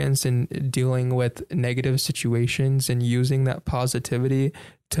experience in dealing with negative situations and using that positivity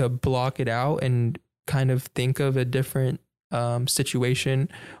to block it out and kind of think of a different situation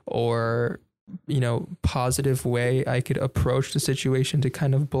or, you know, positive way I could approach the situation to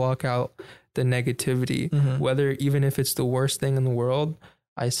kind of block out the negativity. Whether even if it's the worst thing in the world,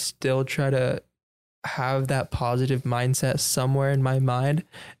 I still try to have that positive mindset somewhere in my mind,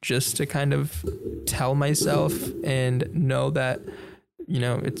 just to kind of tell myself and know that, you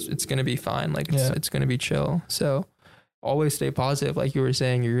know, it's going to be fine. Like it's going to be chill. So always stay positive. Like you were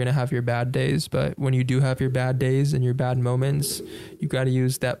saying, you're going to have your bad days, but when you do have your bad days and your bad moments, you got to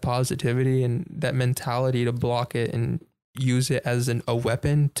use that positivity and that mentality to block it and use it as a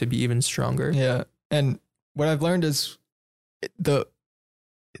weapon to be even stronger. And what I've learned is to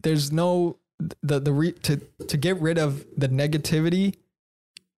get rid of the negativity,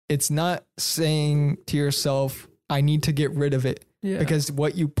 it's not saying to yourself, I need to get rid of it. Because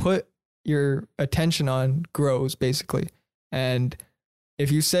what you put your attention on grows, basically. And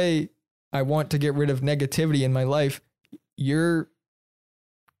if you say, I want to get rid of negativity in my life, you're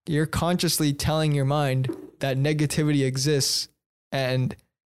consciously telling your mind that negativity exists. And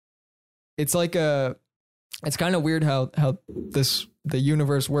it's like it's kind of weird how the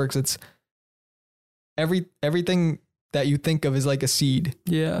universe works. It's everything that you think of is like a seed.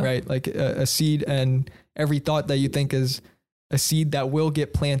 Right? Like a seed, and every thought that you think is a seed that will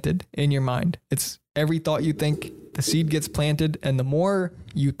get planted in your mind. It's every thought you think, the seed gets planted, and the more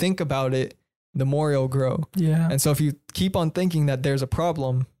you think about it, the more it'll grow. Yeah. And so if you keep on thinking that there's a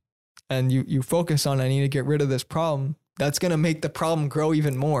problem and you focus on, I need to get rid of this problem, that's going to make the problem grow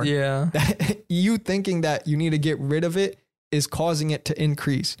even more. Yeah. You thinking that you need to get rid of it is causing it to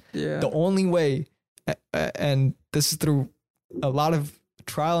increase. Yeah. The only way, and this is through a lot of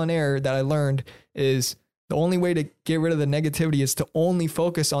trial and error that I learned, is the only way to get rid of the negativity is to only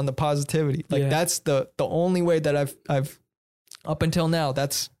focus on the positivity. Like that's the only way that I've up until now,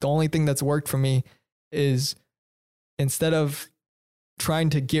 that's the only thing that's worked for me, is instead of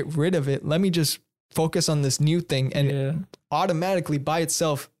trying to get rid of it, let me just focus on this new thing, and automatically by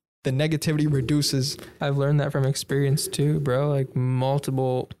itself, the negativity reduces. I've learned that from experience too, bro. Like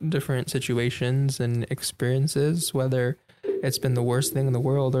multiple different situations and experiences, whether it's been the worst thing in the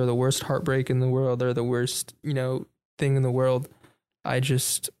world or the worst heartbreak in the world or the worst, thing in the world. I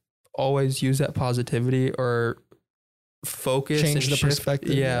just always use that positivity or focus change and the shift,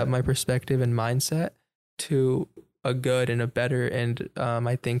 perspective. my perspective and mindset to a good and a better. And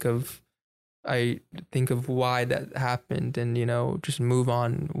I think of why that happened, and just move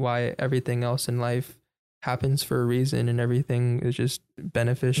on. Why everything else in life happens for a reason, and everything is just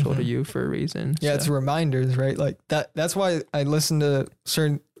beneficial to you for a reason. Yeah, it's reminders, right? Like that's why I listen to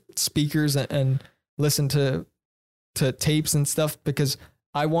certain speakers and listen to tapes and stuff, because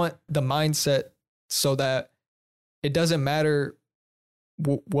I want the mindset so that it doesn't matter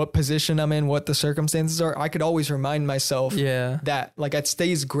what position I'm in, what the circumstances are. I could always remind myself that, like, it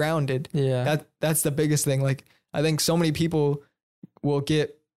stays grounded. Yeah. That's the biggest thing. Like, I think so many people will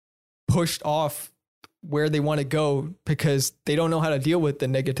get pushed off where they want to go because they don't know how to deal with the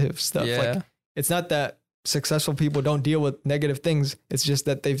negative stuff. Yeah. Like, it's not that successful people don't deal with negative things. It's just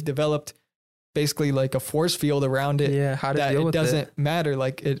that they've developed basically like a force field around it. Yeah. How to deal with it. Doesn't matter.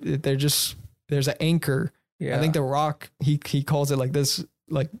 Like there's an anchor. Yeah. I think The Rock, he calls it like this,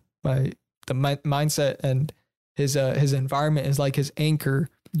 like the mindset and his environment is like his anchor.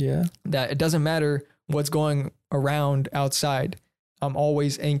 Yeah. That it doesn't matter what's going around outside. I'm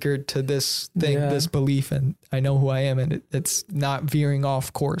always anchored to this thing, this belief, and I know who I am, and it's not veering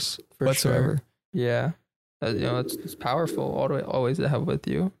off course whatsoever. Sure. Yeah. It's powerful always to have with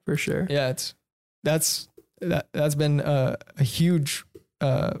you, for sure. Yeah. That's been a huge,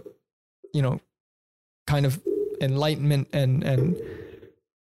 kind of enlightenment and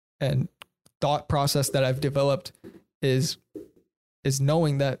thought process that I've developed is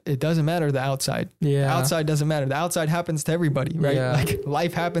knowing that it doesn't matter the outside. Yeah. The outside doesn't matter. The outside happens to everybody, right? Yeah. Like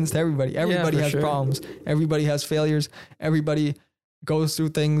life happens to everybody. Everybody has problems. Everybody has failures. Everybody goes through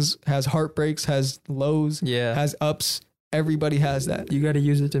things, has heartbreaks, has lows, has ups. Everybody has that. You got to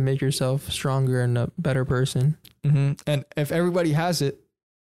use it to make yourself stronger and a better person. Mm-hmm. And if everybody has it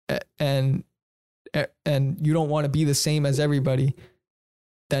and you don't want to be the same as everybody,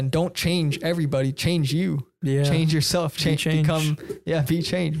 then don't change everybody. Change you. Yeah. Change yourself. Be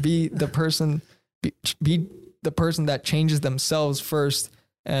changed. Be the person. Be the person that changes themselves first.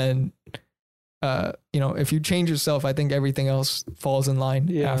 And if you change yourself, I think everything else falls in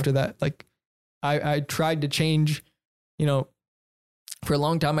line after that. Like I tried to change. For a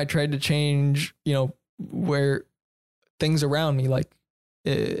long time, I tried to change. Where things around me, like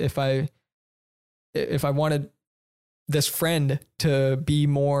if I wanted this friend to be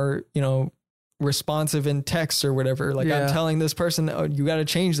more, responsive in text or whatever, like I'm telling this person, oh, you got to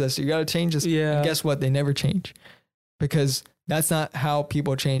change this. You got to change this. Yeah. And guess what? They never change, because that's not how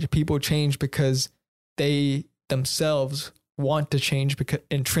people change. People change because they themselves want to change, because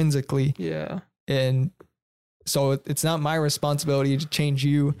intrinsically. Yeah. And so it's not my responsibility to change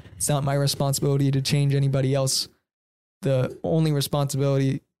you. It's not my responsibility to change anybody else. The only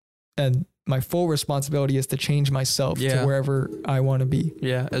responsibility and my full responsibility is to change myself to wherever I want to be.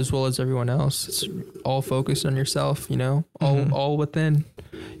 Yeah. As well as everyone else. It's all focused on yourself, all within.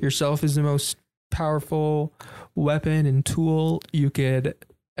 Yourself is the most powerful weapon and tool you could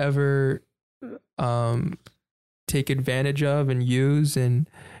ever take advantage of and use, and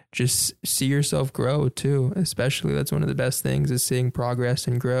just see yourself grow too. Especially, that's one of the best things, is seeing progress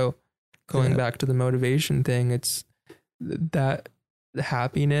and grow. Going back to the motivation thing, it's that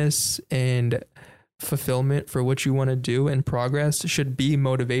happiness and fulfillment for what you want to do and progress should be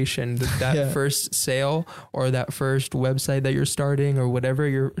motivation. That first sale or that first website that you're starting or whatever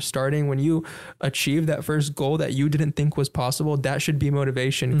you're starting, when you achieve that first goal that you didn't think was possible, that should be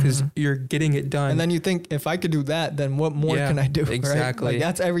motivation, because you're getting it done. And then you think, if I could do that, then what more can I do? Exactly. Right? Like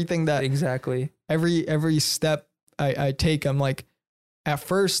that's everything that every step I take. I'm like, at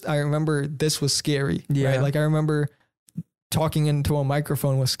first I remember this was scary. Yeah. Right? Like I remember talking into a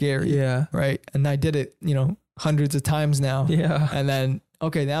microphone was scary. Yeah. Right. And I did it, hundreds of times now. Yeah. And then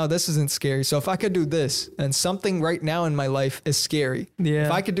okay, now this isn't scary. So if I could do this, and something right now in my life is scary. Yeah.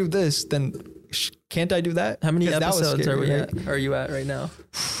 If I could do this, then can't I do that? How many episodes are you at right now?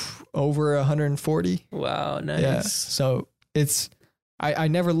 Over 140. Wow, nice. Yeah. So it's, I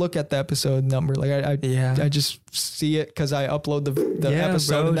never look at the episode number. Like I just see it because I upload the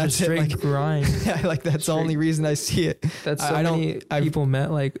episode, and that's straight it. Like grind. Yeah, like that's the only reason I see it. That's so many people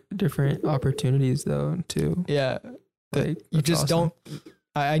met like different opportunities though too. Yeah. Like you just awesome. don't.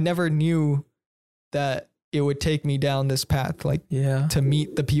 I never knew that it would take me down this path. Like to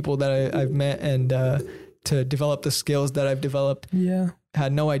meet the people that I've met and to develop the skills that I've developed. Yeah.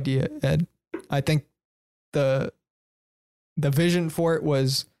 Had no idea. And I think the vision for it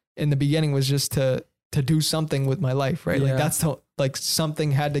was in the beginning was just to do something with my life, right? Like that's like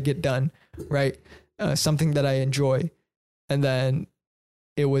something had to get done, right? Something that I enjoy. And then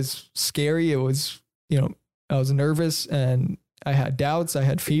it was scary. It was, I was nervous and I had doubts, I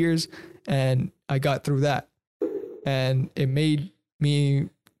had fears, and I got through that. And it made me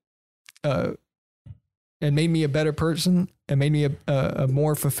a better person. It made me a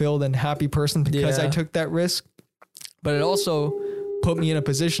more fulfilled and happy person because I took that risk. But it also put me in a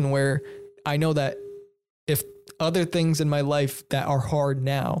position where I know that if other things in my life that are hard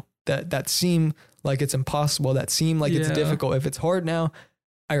now, that seem like it's impossible, that seem like it's difficult, if it's hard now,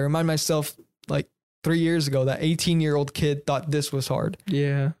 I remind myself like 3 years ago, that 18-year-old kid thought this was hard.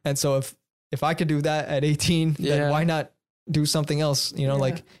 Yeah. And so if I could do that at 18, then why not do something else?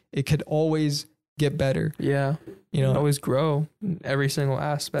 Like it could always get better. Yeah. Always grow in every single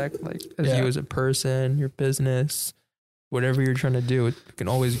aspect, like as you as a person, your business, whatever you're trying to do, it can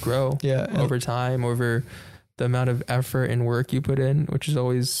always grow over time, over the amount of effort and work you put in, which is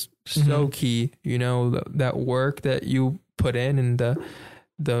always so key. That work that you put in and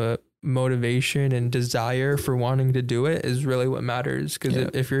the motivation and desire for wanting to do it is really what matters. Because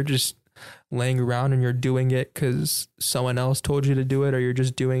if you're just laying around and you're doing it because someone else told you to do it, or you're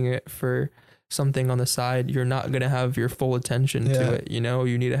just doing it for something on the side, you're not going to have your full attention to it. You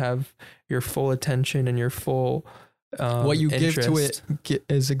need to have your full attention and your full what you interest. Give to it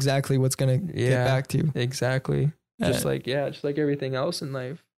is exactly what's going to get back to you. Exactly. Just like everything else in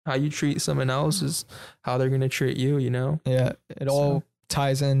life, how you treat someone else is how they're going to treat you, Yeah. It all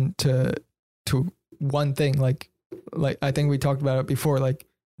ties into one thing. Like I think we talked about it before, like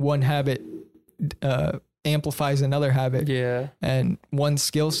one habit amplifies another habit. Yeah. And one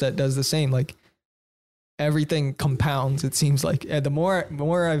skill set does the same. Like everything compounds, it seems like. And the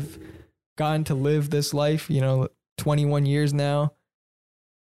more I've gotten to live this life, 21 years now,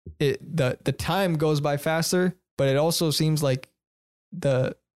 the time goes by faster, but it also seems like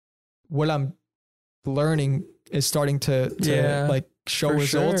what I'm learning is starting to like show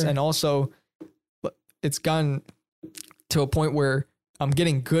results. And also it's gone to a point where I'm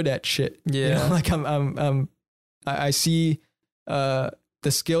getting good at shit. Yeah. Like I see the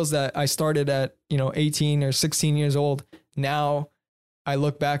skills that I started at, 18 or 16 years old. Now I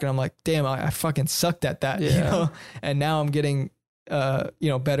look back and I'm like, damn, I fucking sucked at that. And now I'm getting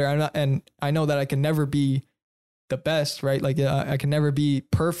better. I know that I can never be the best, right? Like I can never be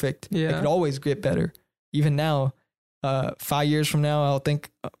perfect. I could always get better. Even now, 5 years from now, I'll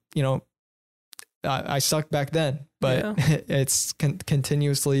think, I sucked back then, but it's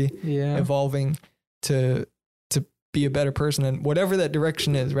continuously evolving to be a better person, and whatever that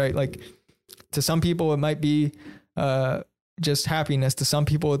direction is, right? Like to some people, it might be just happiness. To some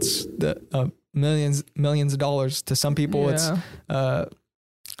people, it's the millions of dollars. To some people, it's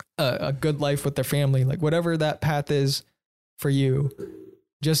a good life with their family. Like whatever that path is for you,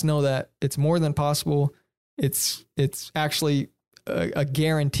 just know that it's more than possible. It's actually a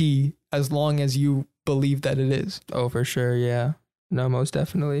guarantee as long as you believe that it is. Oh, for sure. Yeah. No, most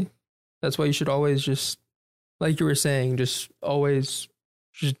definitely. That's why you should always just, like you were saying, just always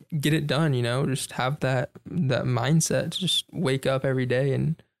just get it done, just have that mindset to just wake up every day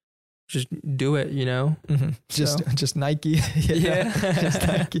and just do it, Mm-hmm. Just Nike. Just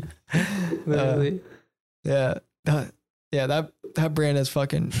Nike. Literally. That brand has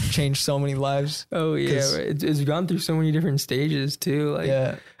fucking changed so many lives. Oh yeah. It's gone through so many different stages too. Like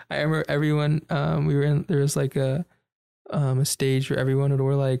I remember everyone, there was like a stage where everyone would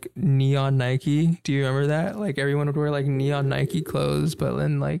wear like neon Nike. Do you remember that? Like everyone would wear like neon Nike clothes, but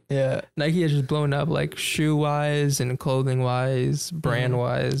then like Nike has just blown up like shoe wise and clothing wise, brand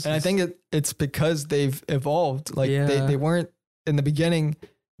wise. And I think it's because they've evolved. Like they weren't in the beginning.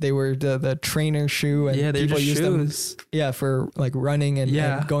 They were the trainer shoe, and people used them for like running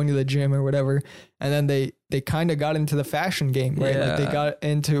and going to the gym or whatever. And then they kind of got into the fashion game, right? Like they got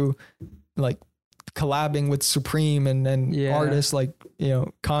into like collabing with Supreme and artists like, you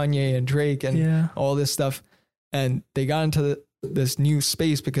know, Kanye and Drake and all this stuff. And they got into this new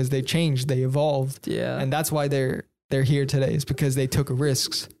space because they changed, they evolved. Yeah. And that's why they're here today, is because they took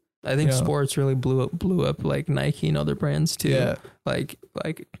risks. I think sports really blew up like Nike and other brands too. Yeah. Like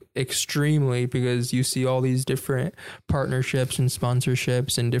extremely, because you see all these different partnerships and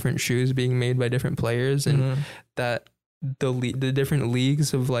sponsorships and different shoes being made by different players, and that the different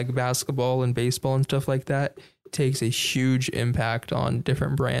leagues of like basketball and baseball and stuff like that takes a huge impact on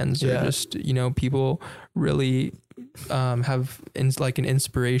different brands, or just, you know, people really have like an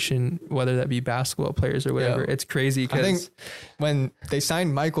inspiration, whether that be basketball players or whatever. It's crazy. I think when they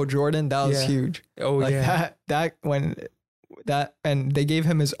signed Michael Jordan, that was huge. Oh, like that and they gave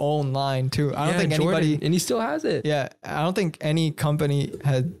him his own line too. I don't think anybody, and he still has it. Yeah, I don't think any company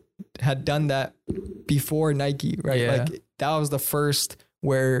had done that before Nike, right? Yeah. Like that was the first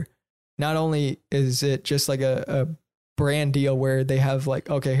where not only is it just like a brand deal where they have like,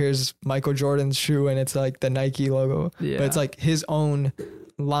 okay, here's Michael Jordan's shoe and it's like the Nike logo, but it's like his own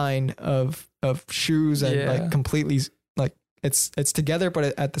line of shoes, and like completely like it's together,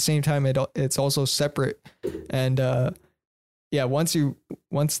 but at the same time it's also separate. And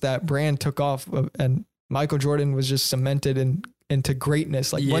once that brand took off and Michael Jordan was just cemented into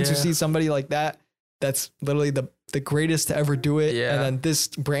greatness, like once you see somebody like that, that's literally the greatest to ever do it. And then this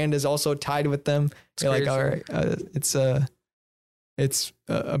brand is also tied with them. You're like, all right, it's a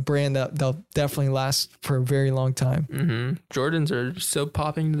brand that they'll definitely last for a very long time. Jordans are still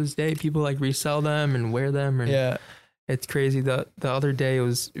popping to this day. People like resell them and wear them. And it's crazy. The other day it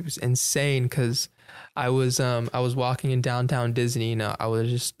was insane, because I was walking in downtown Disney. I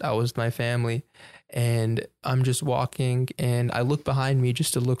was with my family, and I'm just walking, and I look behind me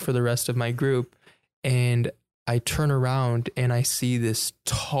just to look for the rest of my group, and I turn around and I see this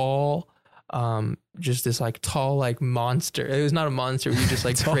tall, like monster. It was not a monster. It was just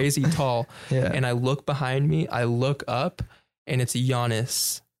like crazy tall. Yeah. And I look behind me, I look up, and it's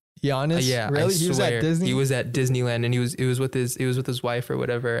Giannis. Giannis? Yeah, really? He was at Disney? He was at Disneyland, and he was with his wife or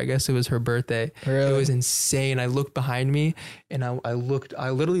whatever. I guess it was her birthday. Really? It was insane. I looked behind me, and I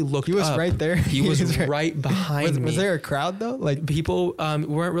literally looked up. He was right there. He was right behind me. Was there a crowd though? Like people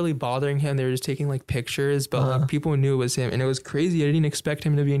weren't really bothering him. They were just taking like pictures, but like people knew it was him, and it was crazy. I didn't expect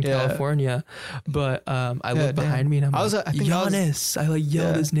him to be in California, but I looked behind me, and I'm like, Giannis. I like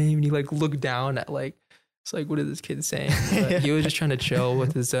yelled his name, and he like looked down at like, it's like, what is this kid saying? But he was just trying to chill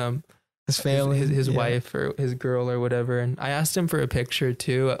with his family, his wife or his girl or whatever. And I asked him for a picture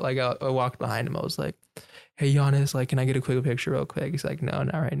too. Like I walked behind him. I was like, hey Giannis, like, can I get a quick picture real quick? He's like, no,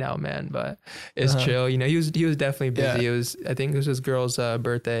 not right now, man. But it's chill. You know, he was definitely busy. I think it was his girl's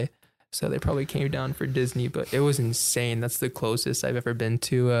birthday, so they probably came down for Disney. But it was insane. That's the closest I've ever been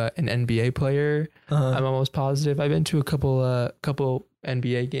to an NBA player. I'm almost positive. I've been to a couple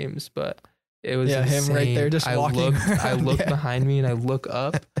NBA games, but it was insane. Him right there just walking. I look behind me and I look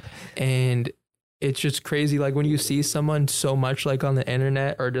up, and it's just crazy. Like when you see someone so much like on the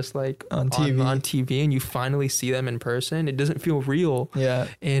internet or just like on TV, and you finally see them in person, it doesn't feel real. Yeah.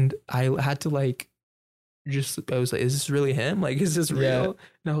 And I had to like, I was like, is this really him? Like, is this real?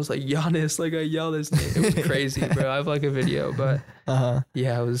 And I was like, Giannis, like I yelled his name. It was crazy, bro. I have like a video, but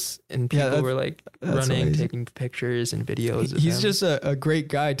it was, and people were like running, amazing, taking pictures and videos. He's just a great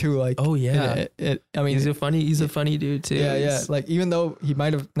guy too. Like, oh yeah. I mean, he's a funny dude too. Yeah. Like even though he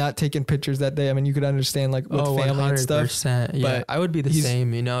might have not taken pictures that day, I mean, you could understand like with family and stuff. Yeah, but I would be the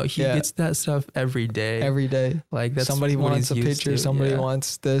same, you know, he gets that stuff every day. Like that's somebody wants a picture. Somebody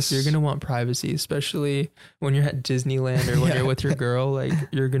wants this. You're going to want privacy, especially when you're at Disneyland or when you're with your girl, like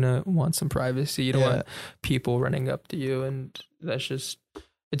you're going to want some privacy. You don't want people running up to you. And that's just,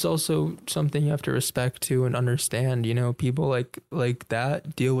 it's also something you have to respect too and understand, you know, people like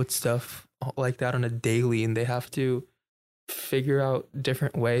that deal with stuff like that on a daily, and they have to figure out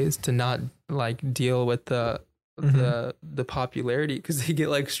different ways to not like deal with the popularity, because they get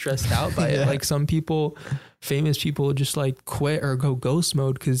like stressed out by it. Like some people, famous people, just like quit or go ghost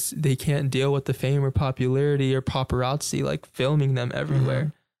mode because they can't deal with the fame or popularity or paparazzi like filming them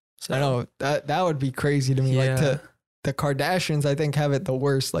everywhere. So I know that would be crazy to me. Like the Kardashians, I think, have it the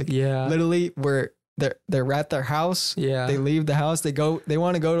worst. Like literally where they're at their house. Yeah. They leave the house. They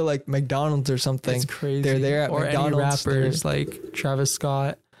want to go to like McDonald's or something. It's crazy. They're there at McDonald's. Any rappers like Travis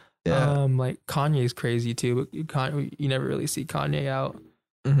Scott. Yeah. Like Kanye's crazy too, but you never really see Kanye out.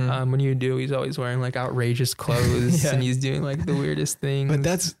 When you do, he's always wearing like outrageous clothes and he's doing like the weirdest things. But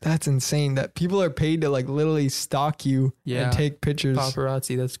that's insane that people are paid to like literally stalk you and take pictures.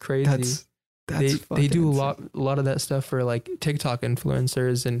 Paparazzi, that's crazy. They do a lot of that stuff for like TikTok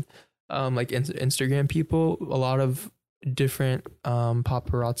influencers and like Instagram people, a lot of different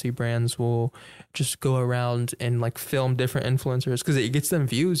paparazzi brands will just go around and like film different influencers because it gets them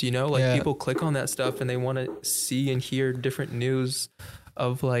views, you know, like people click on that stuff and they want to see and hear different news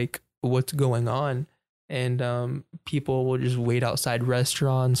of like what's going on. And people will just wait outside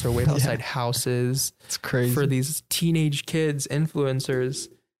restaurants or wait outside houses. It's crazy for these teenage kids influencers.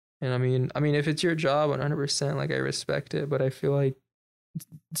 And I mean, if it's your job, 100%, like I respect it, but I feel like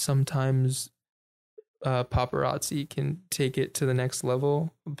sometimes paparazzi can take it to the next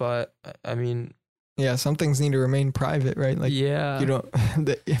level. But I mean, some things need to remain private, right? Like, you don't,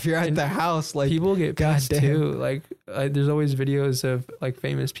 if you're at the house, like people get pissed too. Like there's always videos of like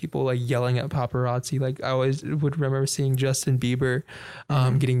famous people like yelling at paparazzi. Like I always would remember seeing Justin Bieber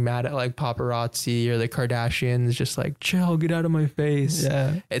getting mad at like paparazzi, or the Kardashians just like, chill, get out of my face.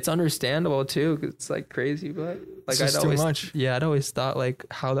 Yeah. It's understandable too, 'cause it's like crazy, but like I'd always thought like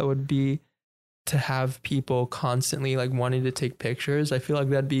how that would be to have people constantly like wanting to take pictures. I feel like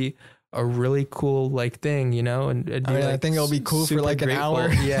that'd be a really cool like thing, you know, and it'd be, I think it'll be cool for like grateful.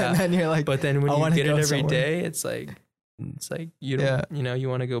 an hour. Yeah. And then you're like, but then when you get it every somewhere. day, it's like you don't, you know, you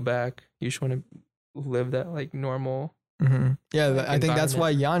want to go back. You just want to live that like normal. Yeah. I think that's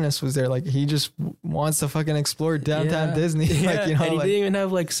why Giannis was there. Like he just wants to fucking explore downtown Disney. Like, you know, and he didn't even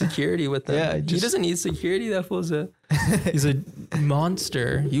have like security with them. He doesn't need security. That fool's he's a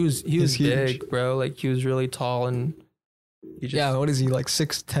monster. He was big, bro. Like he was really tall and what is he, like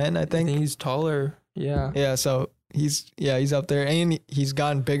 6'10"? I think he's taller. Yeah. So he's up there, and he's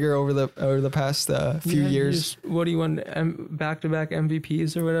gotten bigger over the past few years. What do you want? Back-to-back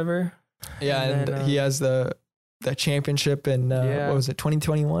MVPs or whatever. Yeah, and then, he has the championship in what was it,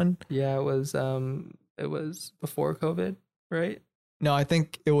 2021? Yeah, it was before COVID, right? No, I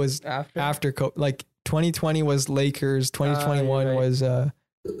think it was after COVID. Like 2020 was Lakers, 2021 was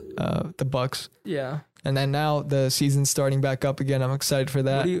the Bucks. Yeah. And then now the season's starting back up again. I'm excited for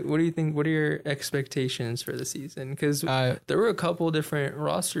that. What do you think? What are your expectations for the season? Because there were a couple different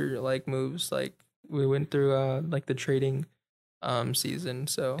roster like moves. Like we went through like the trading season.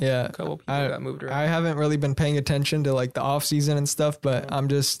 So a couple people got moved around. I haven't really been paying attention to like the off season and stuff, but I'm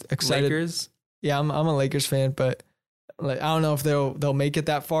just excited. Lakers? Yeah, I'm a Lakers fan, but like I don't know if they'll make it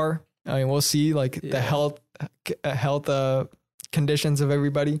that far. I mean, we'll see. Like the health conditions of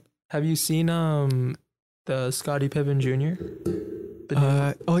everybody. Have you seen the Scottie Pippen Jr.?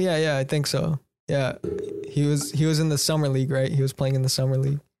 I think so. Yeah, he was in the summer league, right? He was playing in the summer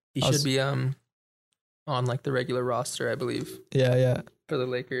league. He should be on like the regular roster, I believe. Yeah. For the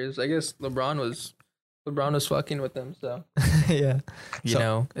Lakers, I guess LeBron was fucking with them, so yeah. You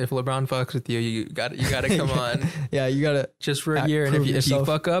know, if LeBron fucks with you, you gotta come on. Yeah, you gotta just for a year, and if you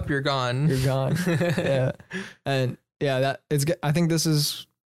fuck up, you're gone. You're gone. Yeah, and I think this is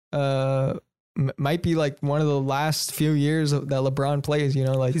might be like one of the last few years that LeBron plays, you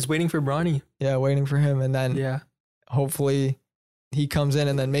know, like he's waiting for Bronny. Yeah, waiting for him. And then hopefully he comes in,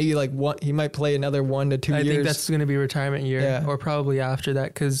 and then maybe like he might play another 1 to 2 years. I think that's going to be retirement year or probably after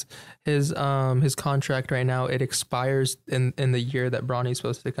that. 'Cause his contract right now, it expires in the year that Bronny's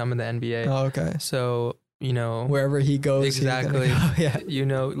supposed to come in the NBA. Oh, okay. So, you know, wherever he goes. Exactly. Go. Yeah. You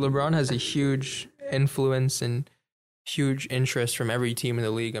know, LeBron has a huge influence and huge interest from every team in the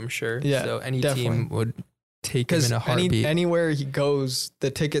league, I'm sure. Yeah, so any team would take him in a heartbeat. Anywhere he goes,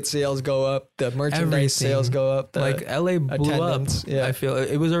 the ticket sales go up, the merchandise sales go up. Like LA blew up. Yeah. I feel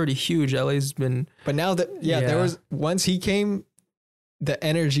it was already huge. LA's been, but now that there was, once he came, the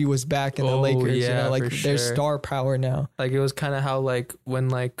energy was back in the Lakers. You know, like there's star power now. Like it was kind of how like when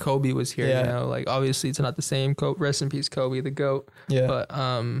like Kobe was here. You know, like obviously it's not the same. Rest in peace, Kobe, the GOAT. Yeah, but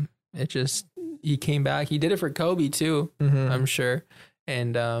it just. He came back. He did it for Kobe too, I'm sure.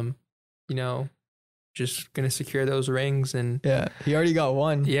 And, you know, just going to secure those rings. And he already got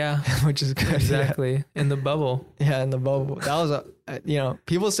one. Yeah. Which is good. Exactly. Yeah. In the bubble. Yeah. In the bubble. That was you know,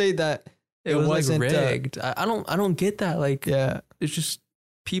 people say that it wasn't like rigged. I don't get that. Like, it's just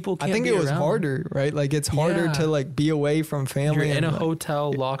people can't I think be it was around. Harder, right? Like it's harder to like be away from family. You're in a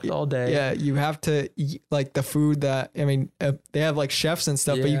hotel locked all day. Yeah. You have to eat like the food that, I mean, they have like chefs and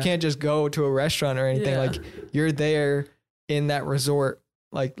stuff, but you can't just go to a restaurant or anything. Like you're there in that resort,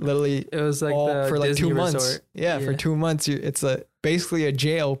 like literally it was like for like Disney 2 months. Resort. Yeah. For 2 months, it's basically a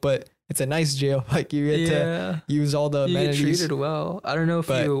jail, but it's a nice jail. Like you get to use all the amenities. You get treated well. I don't know if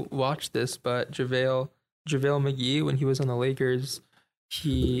you watched this, but JaVale McGee, when he was on the Lakers,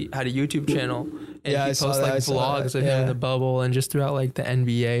 he had a YouTube channel and he posts like vlogs of him in the bubble and just throughout like the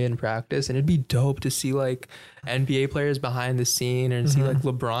NBA and practice. And it'd be dope to see like NBA players behind the scene and see like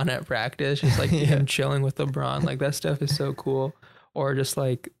LeBron at practice, just like him chilling with LeBron. Like that stuff is so cool. Or just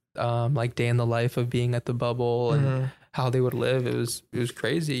like like day in the life of being at the bubble and how they would live. It was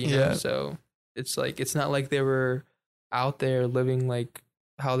crazy, you know? So it's like, it's not like they were out there living like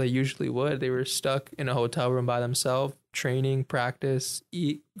how they usually would. They were stuck in a hotel room by themselves, training, practice,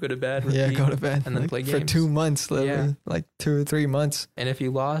 eat, go to bed, repeat, go to bed, and then like play games for 2 months, literally, like 2 or 3 months. And if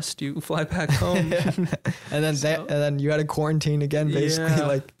you lost, you fly back home. And then and then you had to quarantine again, basically.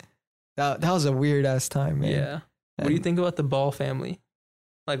 Like that was a weird ass time, man. Yeah. What do you think about the Ball family?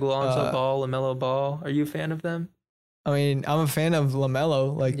 Like Lonzo Ball, LaMelo Ball. Are you a fan of them? I mean, I'm a fan of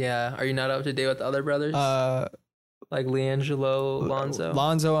LaMelo. Like, yeah. Are you not up to date with the other brothers? Like LiAngelo, Lonzo.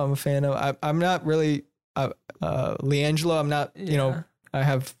 Lonzo, I'm a fan of. I'm not really LiAngelo. I'm not. You know,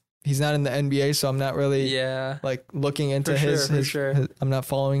 he's not in the NBA, so I'm not really. Like looking into his. I'm not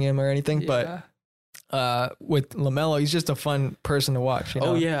following him or anything, but. With LaMelo, he's just a fun person to watch. You know?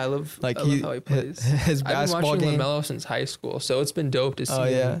 Oh yeah, I love how he plays. His basketball I've been watching game. LaMelo since high school, so it's been dope to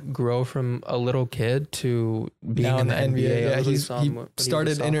see him grow from a little kid to being now in the NBA. Yeah, he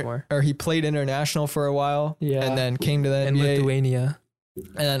started he played international for a while. Yeah, and then came to the NBA. In Lithuania,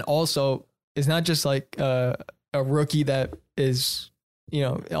 and then also it's not just like a rookie that is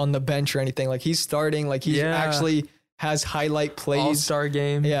on the bench or anything. Like he's starting. Like he's actually. Has highlight plays. All-star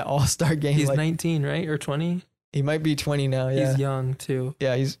game. Yeah, all-star game. He's 19, right? Or 20? He might be 20 now, yeah. He's young, too.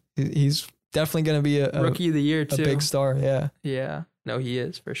 Yeah, he's definitely going to be a Rookie of the Year, too. A big star, yeah. Yeah. No, he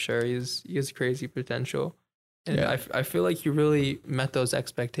is, for sure. He has crazy potential. And I feel like he really met those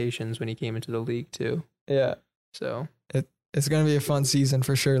expectations when he came into the league, too. Yeah. So. It's going to be a fun season,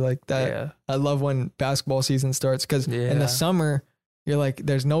 for sure. Like that. Yeah. I love when basketball season starts, because in the summer... You're like,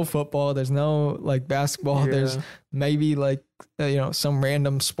 there's no football, there's no like basketball, there's maybe like, some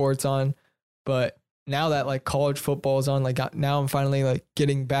random sports on. But now that like college football is on, like now I'm finally like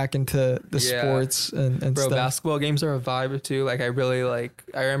getting back into the sports and Bro, stuff. Basketball games are a vibe too. Like I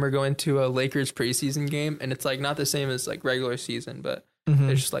remember going to a Lakers preseason game, and it's like not the same as like regular season, but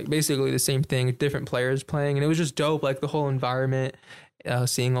it's just like basically the same thing, different players playing. And it was just dope. Like the whole environment,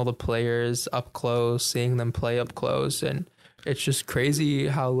 seeing all the players up close, seeing them play up close. And it's just crazy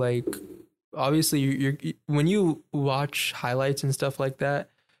how like obviously you're when you watch highlights and stuff like that,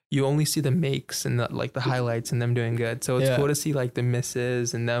 you only see the makes and the highlights and them doing good. So it's cool to see like the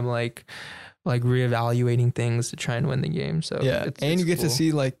misses and them like reevaluating things to try and win the game. So and you get to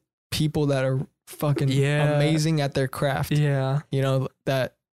see like people that are fucking amazing at their craft. Yeah,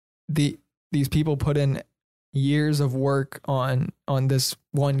 that these people put in years of work on this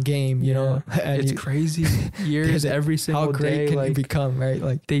one game, and it's crazy. Years every single day. How great can you become, right?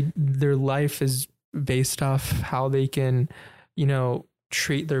 Like their life is based off how they can,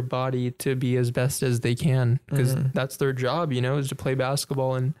 treat their body to be as best as they can, because that's their job, is to play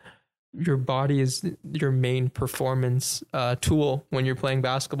basketball, and your body is your main performance tool when you're playing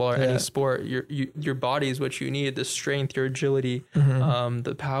basketball or any sport. Your body is what you need, the strength, your agility,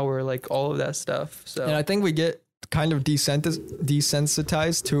 the power, like all of that stuff. So, and I think we get kind of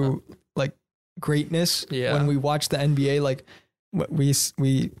desensitized to like greatness when we watch the NBA. Like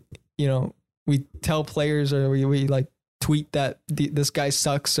we tell players, or we like tweet that this guy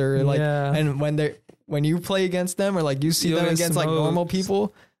sucks, or like, and when you play against them, or like you see them against like normal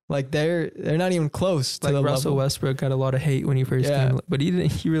people. Like they're not even close to the Russell level. Westbrook got a lot of hate when he first came, but he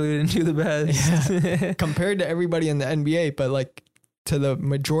really didn't do the best compared to everybody in the NBA. But like to the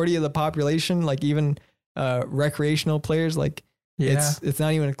majority of the population, like even recreational players, like it's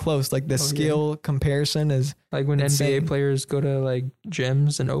not even close. Like the skill comparison is like when insane. NBA players go to like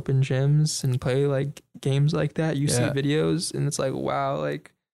gyms and open gyms and play like games like that. You see videos and it's like, wow,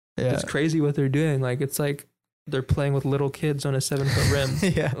 like it's crazy what they're doing. Like it's like they're playing with little kids on a 7-foot rim.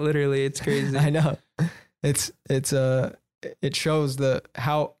 Literally, it's crazy. I know. It shows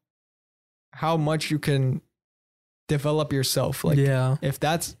how much you can develop yourself. Like, if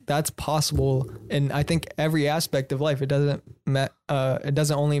that's possible, and I think every aspect of life, it doesn't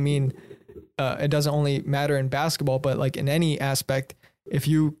only matter in basketball, but like in any aspect, if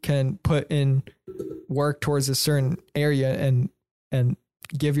you can put in work towards a certain area and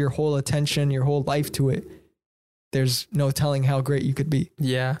give your whole attention, your whole life to it, there's no telling how great you could be.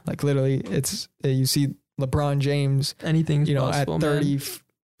 Yeah. Like literally you see LeBron James, anything's possible, at 30, man.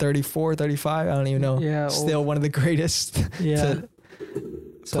 34, 35, I don't even know. Yeah. Still one of the greatest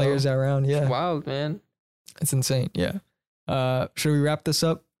players around. Yeah. It's wild, man. It's insane. Yeah. Should we wrap this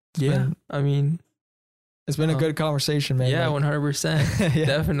up? It's been a good conversation, man. Yeah, 100%.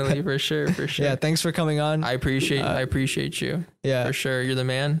 Definitely, for sure. Yeah, thanks for coming on. I appreciate you. Yeah. For sure. You're the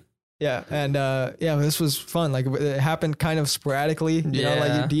man. Yeah, and this was fun. Like it happened kind of sporadically. You know,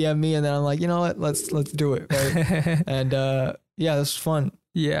 like you DM me, and then I'm like, you know what, let's do it. Right? And this was fun.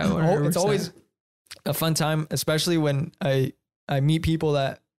 Yeah. 100%. It's always a fun time, especially when I meet people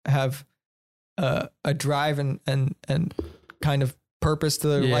that have a drive and kind of purpose to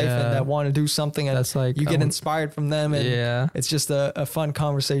their life and that want to do something, and that's like you get inspired from them, and it's just a fun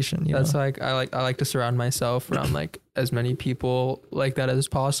conversation. That's like I like to surround myself around like as many people like that as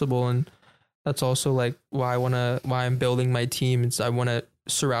possible, and that's also like why I'm building my team. I want to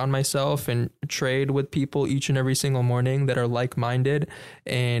surround myself and trade with people each and every single morning that are like-minded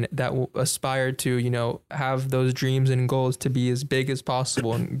and that will aspire to, you know, have those dreams and goals to be as big as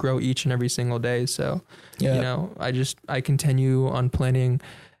possible and grow each and every single day. So, you know, I continue on planning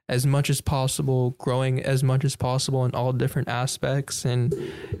as much as possible, growing as much as possible in all different aspects, and,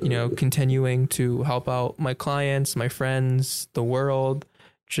 you know, continuing to help out my clients, my friends, the world.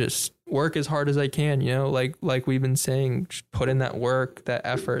 Just work as hard as I can, you know, like we've been saying, put in that work, that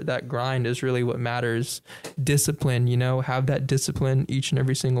effort, that grind is really what matters. Discipline, you know, have that discipline each and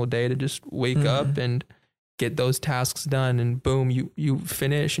every single day to just wake up and get those tasks done, and boom, you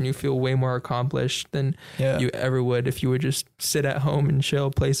finish and you feel way more accomplished than you ever would if you would just sit at home and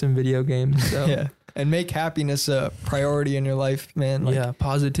chill, play some video games. So. And make happiness a priority in your life, man. Like,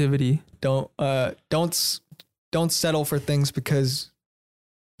 positivity. Don't settle for things because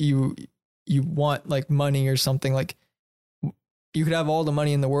you want like money or something. Like, you could have all the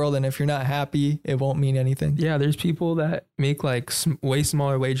money in the world, and if you're not happy, it won't mean anything. Yeah, there's people that make like way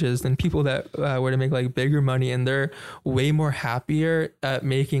smaller wages than people that were to make like bigger money, and they're way more happier at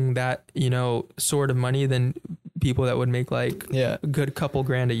making that, you know, sort of money than people that would make like a good couple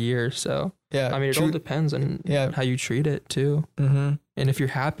grand a year. So I mean, it all depends on how you treat it too. And if you're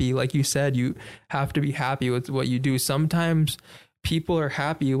happy, like you said, you have to be happy with what you do. Sometimes people are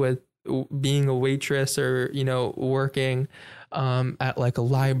happy with being a waitress or, you know, working at like a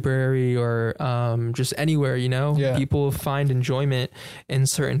library or just anywhere, you know. People find enjoyment in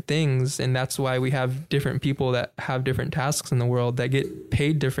certain things, and that's why we have different people that have different tasks in the world that get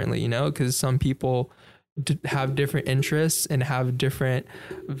paid differently, you know, because some people have different interests and have different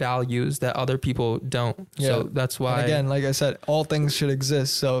values that other people don't. So that's why, and again, like I said, all things should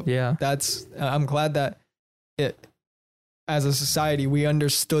exist. So that's I'm glad that as a society, we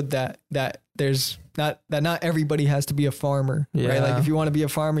understood that there's not everybody has to be a farmer, right? Like, if you want to be a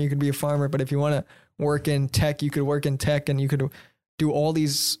farmer, you could be a farmer, but if you want to work in tech, you could work in tech, and you could do all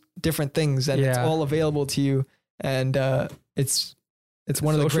these different things, and it's all available to you. And it's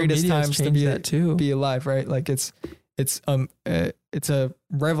one of the greatest times to be alive, right? Like, it's a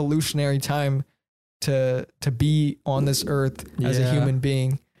revolutionary time to be on this earth as a human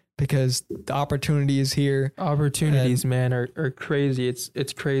being, because the opportunity is here. Opportunities, man, are crazy.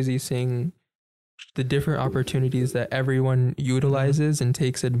 It's crazy seeing the different opportunities that everyone utilizes and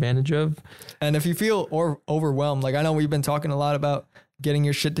takes advantage of. And if you feel overwhelmed, like, I know we've been talking a lot about getting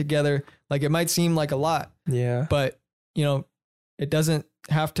your shit together. Like, it might seem like a lot, but, you know, it doesn't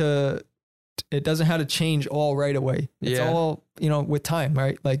have to change all right away. It's all, you know, with time,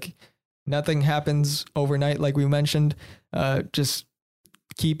 right? Like, nothing happens overnight, like we mentioned. Just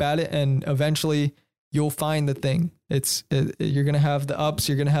keep at it, and eventually you'll find the thing. You're going to have the ups,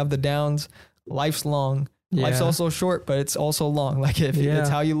 you're going to have the downs. Life's long. Life's also short, but it's also long. Like, it's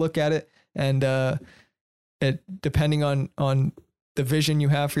how you look at it, and it depending on the vision you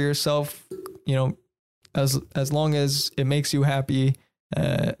have for yourself, you know, as long as it makes you happy,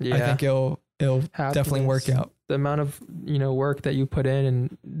 I think it'll definitely work out. The amount of, you know, work that you put in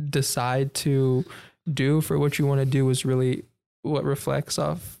and decide to do for what you want to do is really what reflects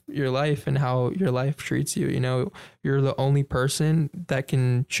off your life and how your life treats you. You know, you're the only person that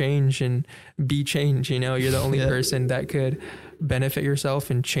can change and be changed. You know, you're the only person that could benefit yourself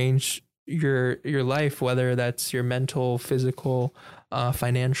and change your life, whether that's your mental, physical,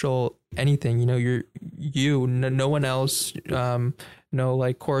 financial, anything. You know, no one else, no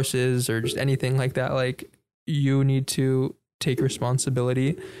like courses or just anything like that. Like, you need to take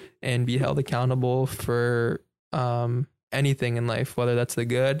responsibility and be held accountable for anything in life, whether that's the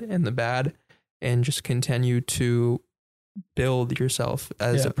good and the bad, and just continue to build yourself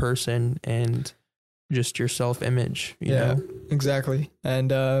as a person and just your self-image, you know? Exactly.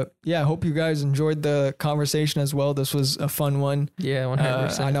 And I hope you guys enjoyed the conversation as well. This was a fun one.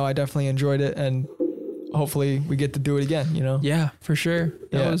 100%. I know I definitely enjoyed it, and hopefully we get to do it again, you know? Yeah, for sure.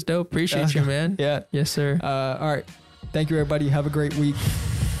 That was dope. Appreciate you, man. Yeah. Yes, sir. All right. Thank you, everybody. Have a great week.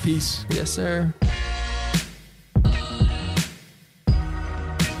 Peace. Yes, sir.